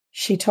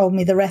 she told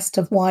me the rest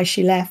of why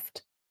she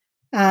left.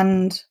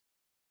 And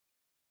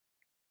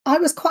I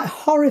was quite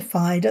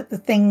horrified at the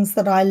things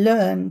that I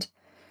learned.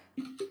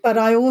 But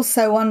I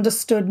also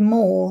understood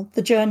more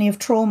the journey of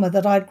trauma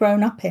that I'd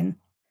grown up in.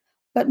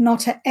 But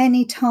not at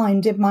any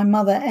time did my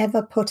mother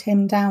ever put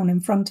him down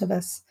in front of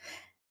us.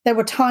 There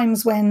were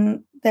times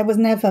when there was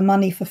never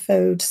money for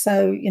food.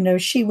 So,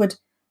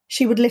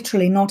 she would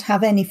literally not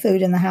have any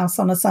food in the house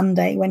on a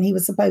Sunday when he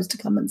was supposed to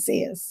come and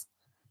see us.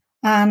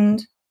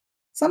 And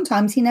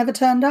sometimes he never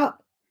turned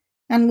up.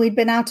 And we'd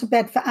been out of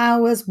bed for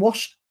hours,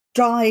 washed,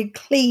 dried,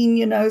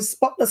 clean,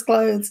 spotless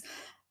clothes,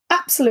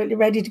 absolutely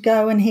ready to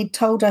go. And he'd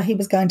told her he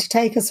was going to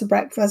take us for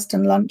breakfast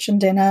and lunch and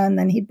dinner, and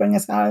then he'd bring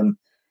us home.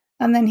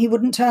 And then he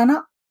wouldn't turn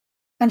up.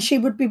 And she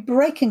would be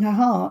breaking her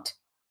heart,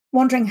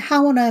 wondering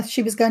how on earth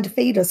she was going to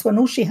feed us when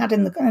all she had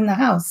in the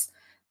house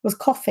was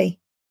coffee.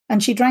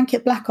 And she drank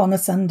it black on a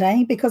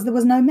Sunday because there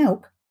was no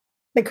milk,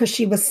 because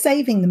she was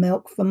saving the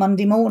milk for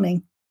Monday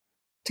morning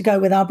to go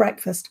with our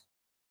breakfast.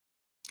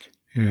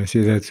 Yeah,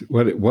 see, that's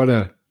what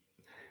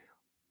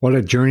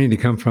a journey to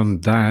come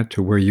from that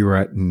to where you're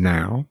at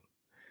now.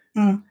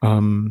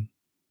 Mm.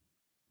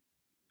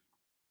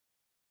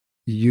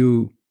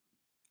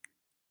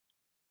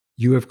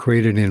 You have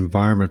created an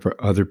environment for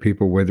other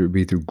people, whether it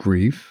be through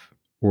grief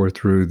or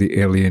through the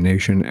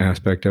alienation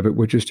aspect of it,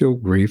 which is still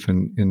grief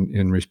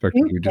in respect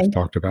to what you just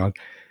talked about,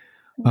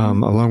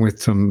 along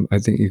with some, I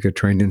think you get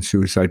trained in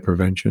suicide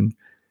prevention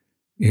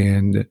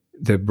and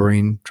the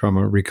brain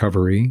trauma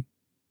recovery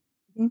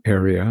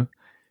area.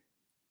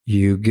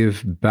 You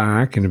give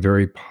back in a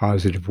very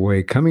positive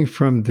way, coming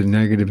from the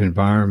negative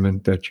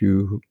environment that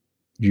you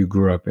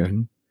grew up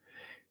in,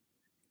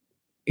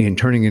 and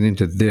turning it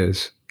into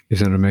this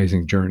is an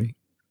amazing journey.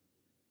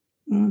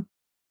 And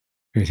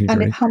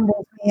it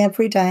humbles me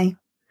every day.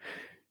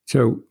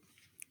 So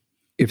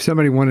if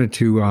somebody wanted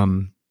to,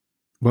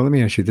 well, let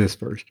me ask you this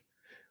first.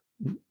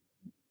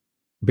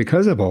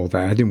 Because of all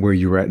that and where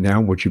you're at now,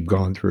 what you've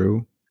gone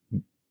through,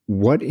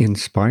 what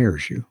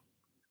inspires you?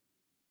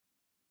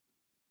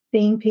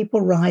 Seeing people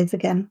rise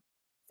again,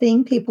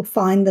 seeing people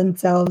find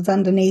themselves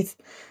underneath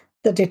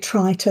the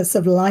detritus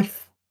of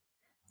life,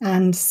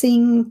 and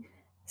seeing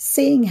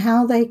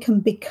how they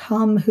can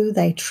become who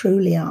they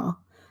truly are.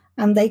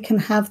 and they can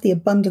have the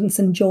abundance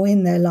and joy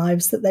in their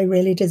lives that they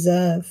really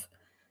deserve.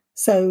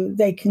 So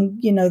they can,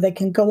 they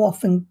can go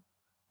off and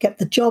get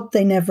the job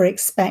they never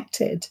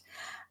expected,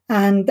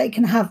 and they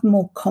can have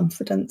more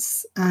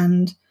confidence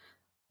and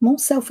more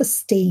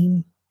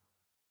self-esteem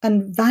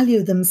and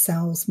value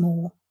themselves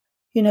more.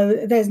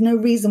 There's no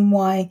reason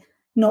why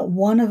not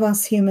one of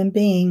us human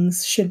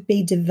beings should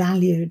be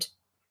devalued,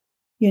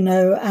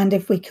 and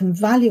if we can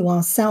value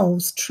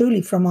ourselves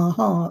truly from our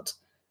heart,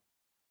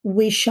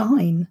 we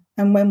shine.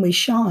 And when we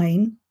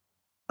shine,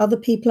 other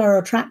people are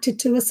attracted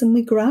to us and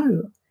we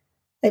grow.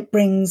 It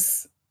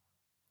brings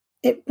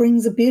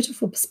a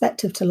beautiful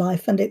perspective to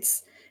life. And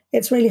it's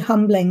really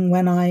humbling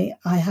when I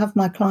have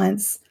my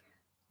clients,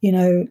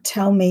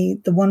 tell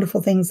me the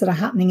wonderful things that are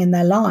happening in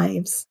their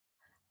lives.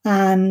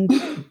 And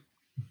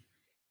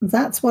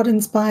that's what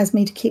inspires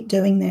me to keep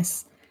doing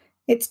this.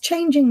 It's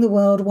changing the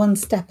world one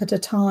step at a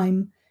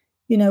time.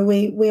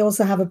 We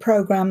also have a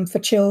program for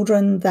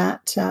children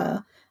that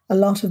a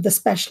lot of the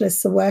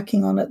specialists are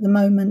working on at the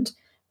moment,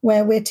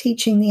 where we're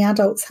teaching the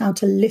adults how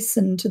to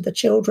listen to the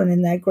children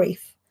in their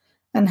grief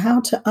and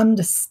how to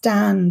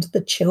understand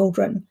the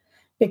children.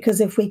 Because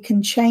if we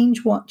can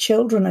change what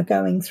children are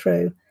going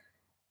through,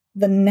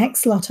 the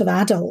next lot of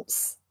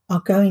adults are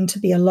going to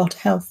be a lot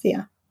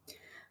healthier.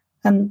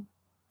 And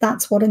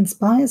that's what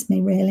inspires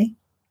me, really.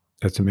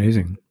 That's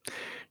amazing.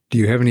 Do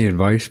you have any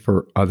advice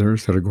for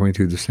others that are going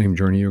through the same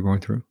journey you're going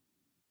through?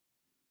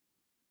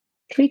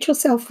 Treat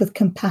yourself with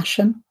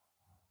compassion,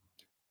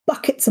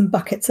 buckets and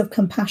buckets of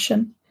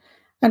compassion,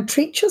 and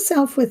treat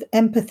yourself with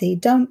empathy.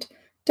 Don't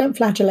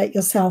flagellate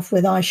yourself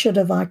with I should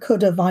have, I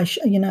could have, I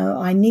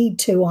need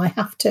to, I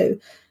have to.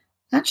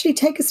 Actually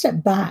take a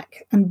step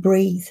back and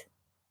breathe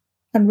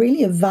and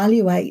really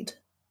evaluate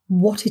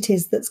what it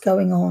is that's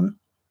going on.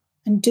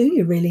 And do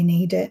you really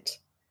need it?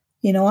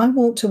 I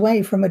walked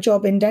away from a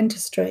job in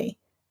dentistry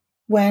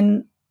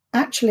when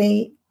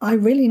actually I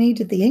really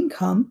needed the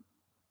income,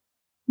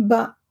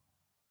 but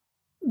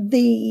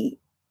the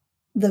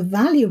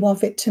value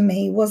of it to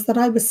me was that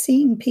I was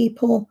seeing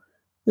people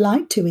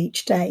lied to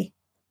each day.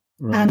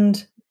 Right.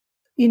 And,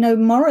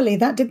 morally,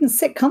 that didn't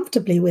sit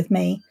comfortably with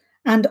me.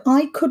 And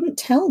I couldn't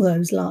tell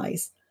those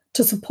lies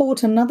to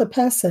support another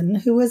person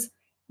who was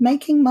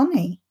making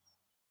money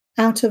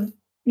out of,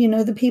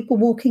 the people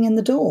walking in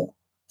the door.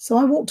 So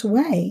I walked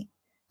away.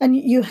 And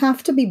you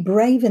have to be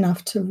brave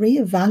enough to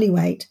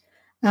reevaluate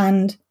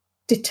and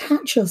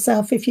detach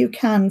yourself, if you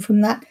can,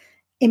 from that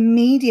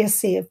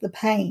immediacy of the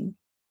pain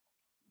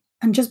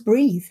and just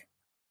breathe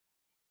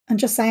and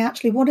just say,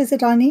 actually, what is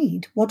it I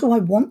need? What do I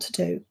want to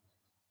do?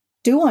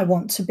 Do I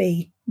want to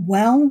be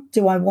well?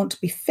 Do I want to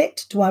be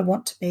fit? Do I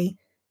want to be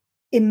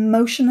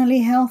emotionally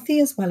healthy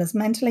as well as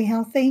mentally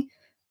healthy?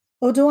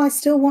 Or do I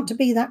still want to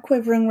be that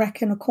quivering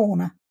wreck in a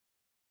corner?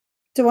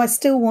 Do I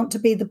still want to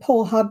be the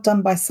poor, hard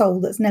done by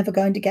soul that's never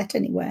going to get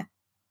anywhere?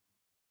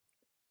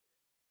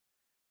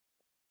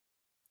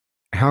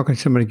 How can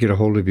somebody get a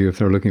hold of you if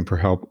they're looking for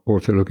help or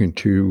if they're looking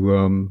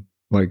to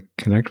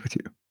connect with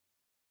you?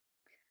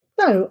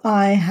 So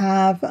I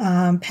have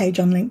a page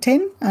on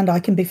LinkedIn, and I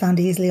can be found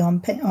easily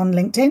on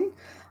LinkedIn.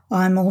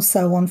 I'm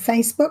also on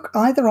Facebook,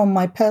 either on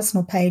my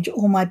personal page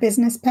or my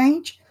business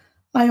page.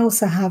 I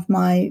also have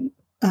my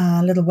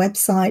little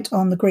website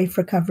on the Grief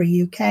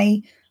Recovery UK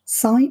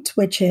site,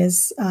 which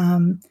is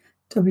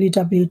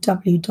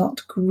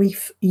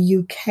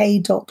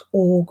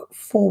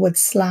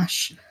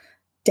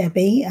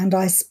www.griefuk.org/Debbie, and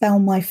I spell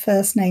my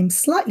first name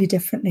slightly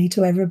differently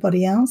to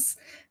everybody else.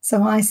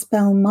 So I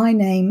spell my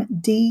name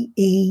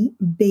Debi.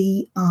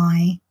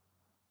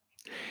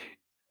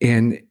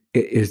 And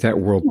is that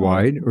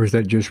worldwide, or is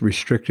that just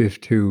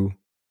restrictive to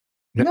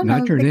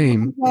not your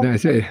name?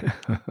 Because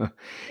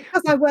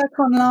I work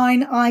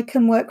online, I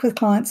can work with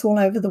clients all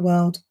over the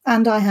world,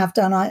 and I have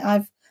done.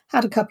 I've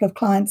had a couple of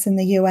clients in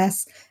the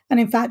US, and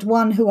in fact,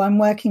 one who I'm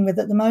working with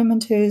at the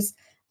moment, who's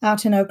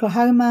out in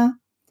Oklahoma,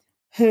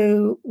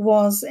 who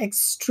was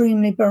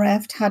extremely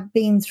bereft, had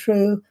been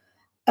through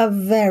a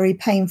very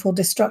painful,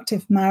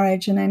 destructive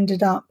marriage and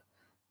ended up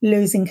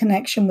losing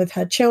connection with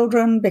her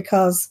children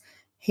because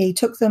he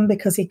took them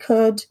because he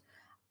could.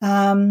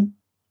 And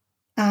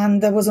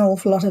there was an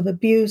awful lot of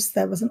abuse.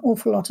 There was an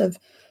awful lot of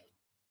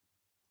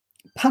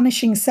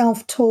punishing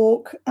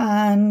self-talk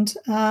and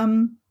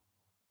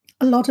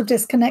a lot of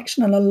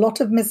disconnection and a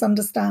lot of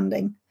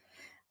misunderstanding.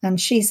 And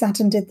she sat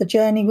and did the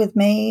journey with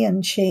me,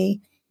 and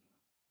she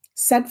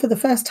said for the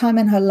first time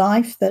in her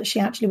life that she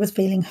actually was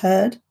feeling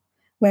heard,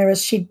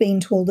 whereas she'd been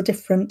to all the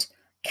different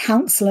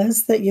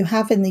counselors that you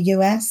have in the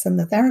US and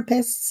the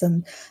therapists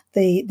and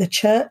the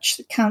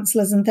church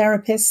counselors and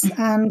therapists,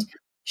 and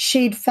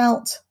she'd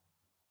felt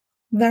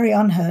very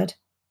unheard.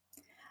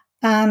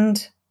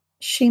 And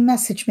she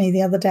messaged me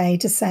the other day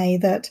to say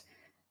that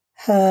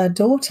her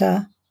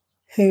daughter,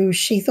 who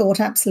she thought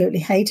absolutely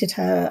hated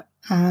her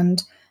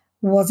and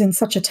was in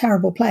such a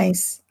terrible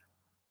place,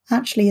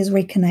 actually is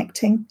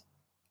reconnecting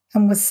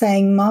and was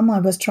saying, Mum, I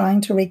was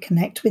trying to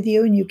reconnect with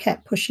you and you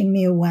kept pushing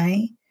me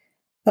away.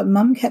 But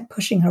Mum kept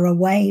pushing her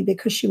away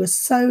because she was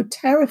so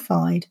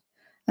terrified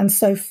and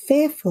so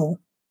fearful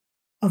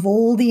of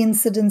all the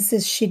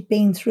incidences she'd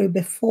been through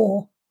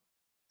before.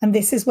 And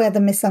this is where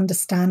the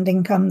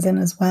misunderstanding comes in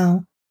as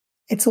well.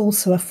 It's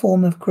also a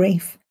form of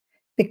grief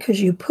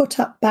because you put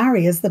up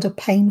barriers that are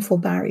painful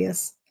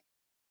barriers.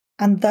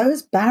 And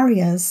those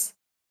barriers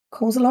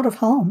cause a lot of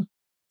harm,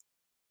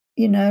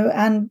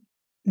 and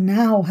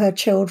now her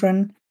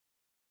children,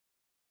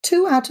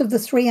 2 out of the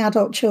 3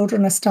 adult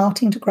children are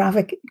starting to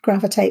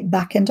gravitate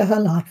back into her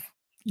life.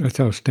 That's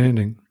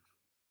outstanding.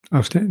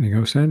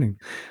 Outstanding.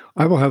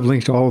 I will have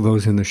links to all of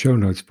those in the show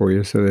notes for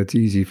you, so that's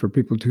easy for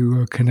people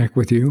to connect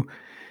with you.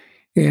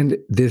 And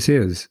this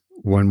is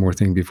One More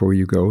Thing Before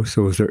You Go.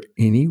 So is there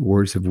any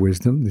words of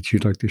wisdom that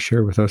you'd like to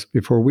share with us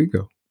before we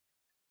go?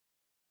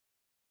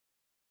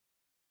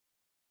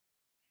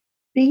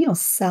 Be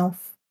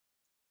yourself.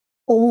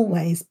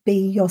 Always be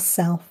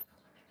yourself.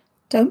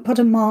 Don't put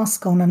a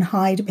mask on and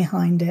hide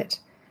behind it,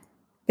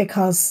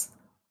 because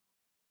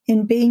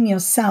in being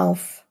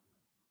yourself,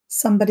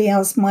 somebody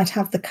else might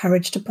have the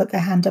courage to put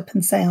their hand up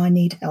and say, I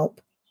need help.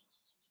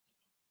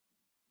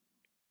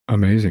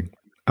 Amazing.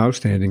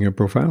 Outstanding and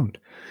profound.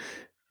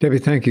 Debbie,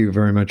 thank you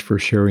very much for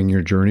sharing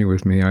your journey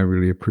with me. I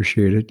really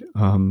appreciate it.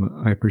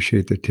 I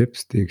appreciate the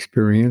tips, the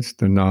experience,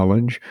 the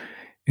knowledge,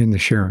 and the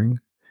sharing.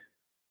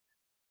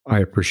 I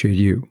appreciate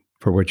you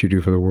for what you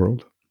do for the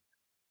world.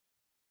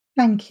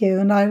 Thank you.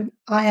 And I'm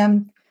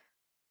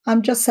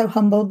just so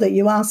humbled that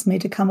you asked me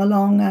to come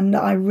along, and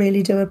I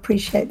really do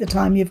appreciate the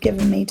time you've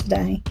given me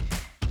today.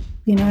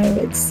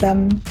 It's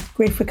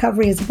grief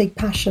recovery is a big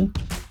passion.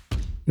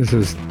 This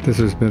has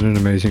been an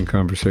amazing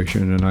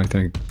conversation, and I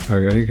thank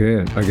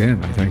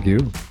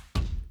you.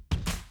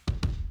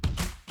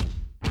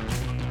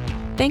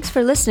 Thanks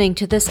for listening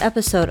to this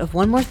episode of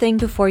One More Thing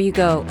Before You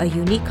Go, a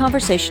unique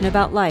conversation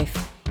about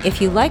life. If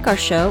you like our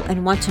show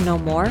and want to know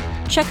more,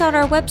 check out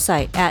our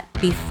website at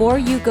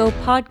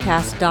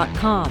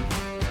beforeyougopodcast.com.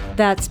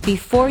 That's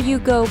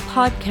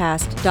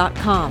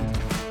beforeyougopodcast.com.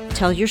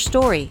 Tell your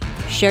story,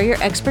 share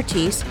your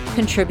expertise,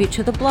 contribute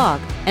to the blog,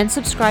 and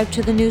subscribe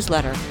to the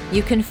newsletter.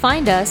 You can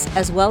find us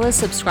as well as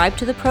subscribe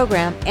to the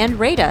program and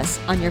rate us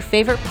on your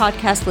favorite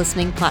podcast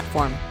listening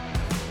platform.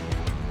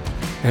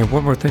 And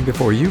one more thing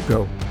before you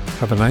go.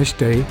 Have a nice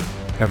day,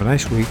 have a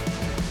nice week,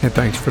 and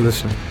thanks for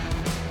listening.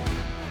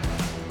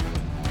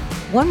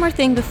 One More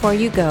Thing Before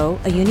You Go,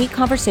 a unique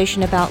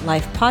conversation about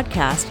life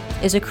podcast,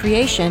 is a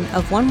creation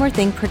of One More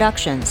Thing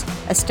Productions,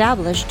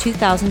 established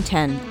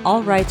 2010,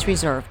 all rights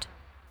reserved.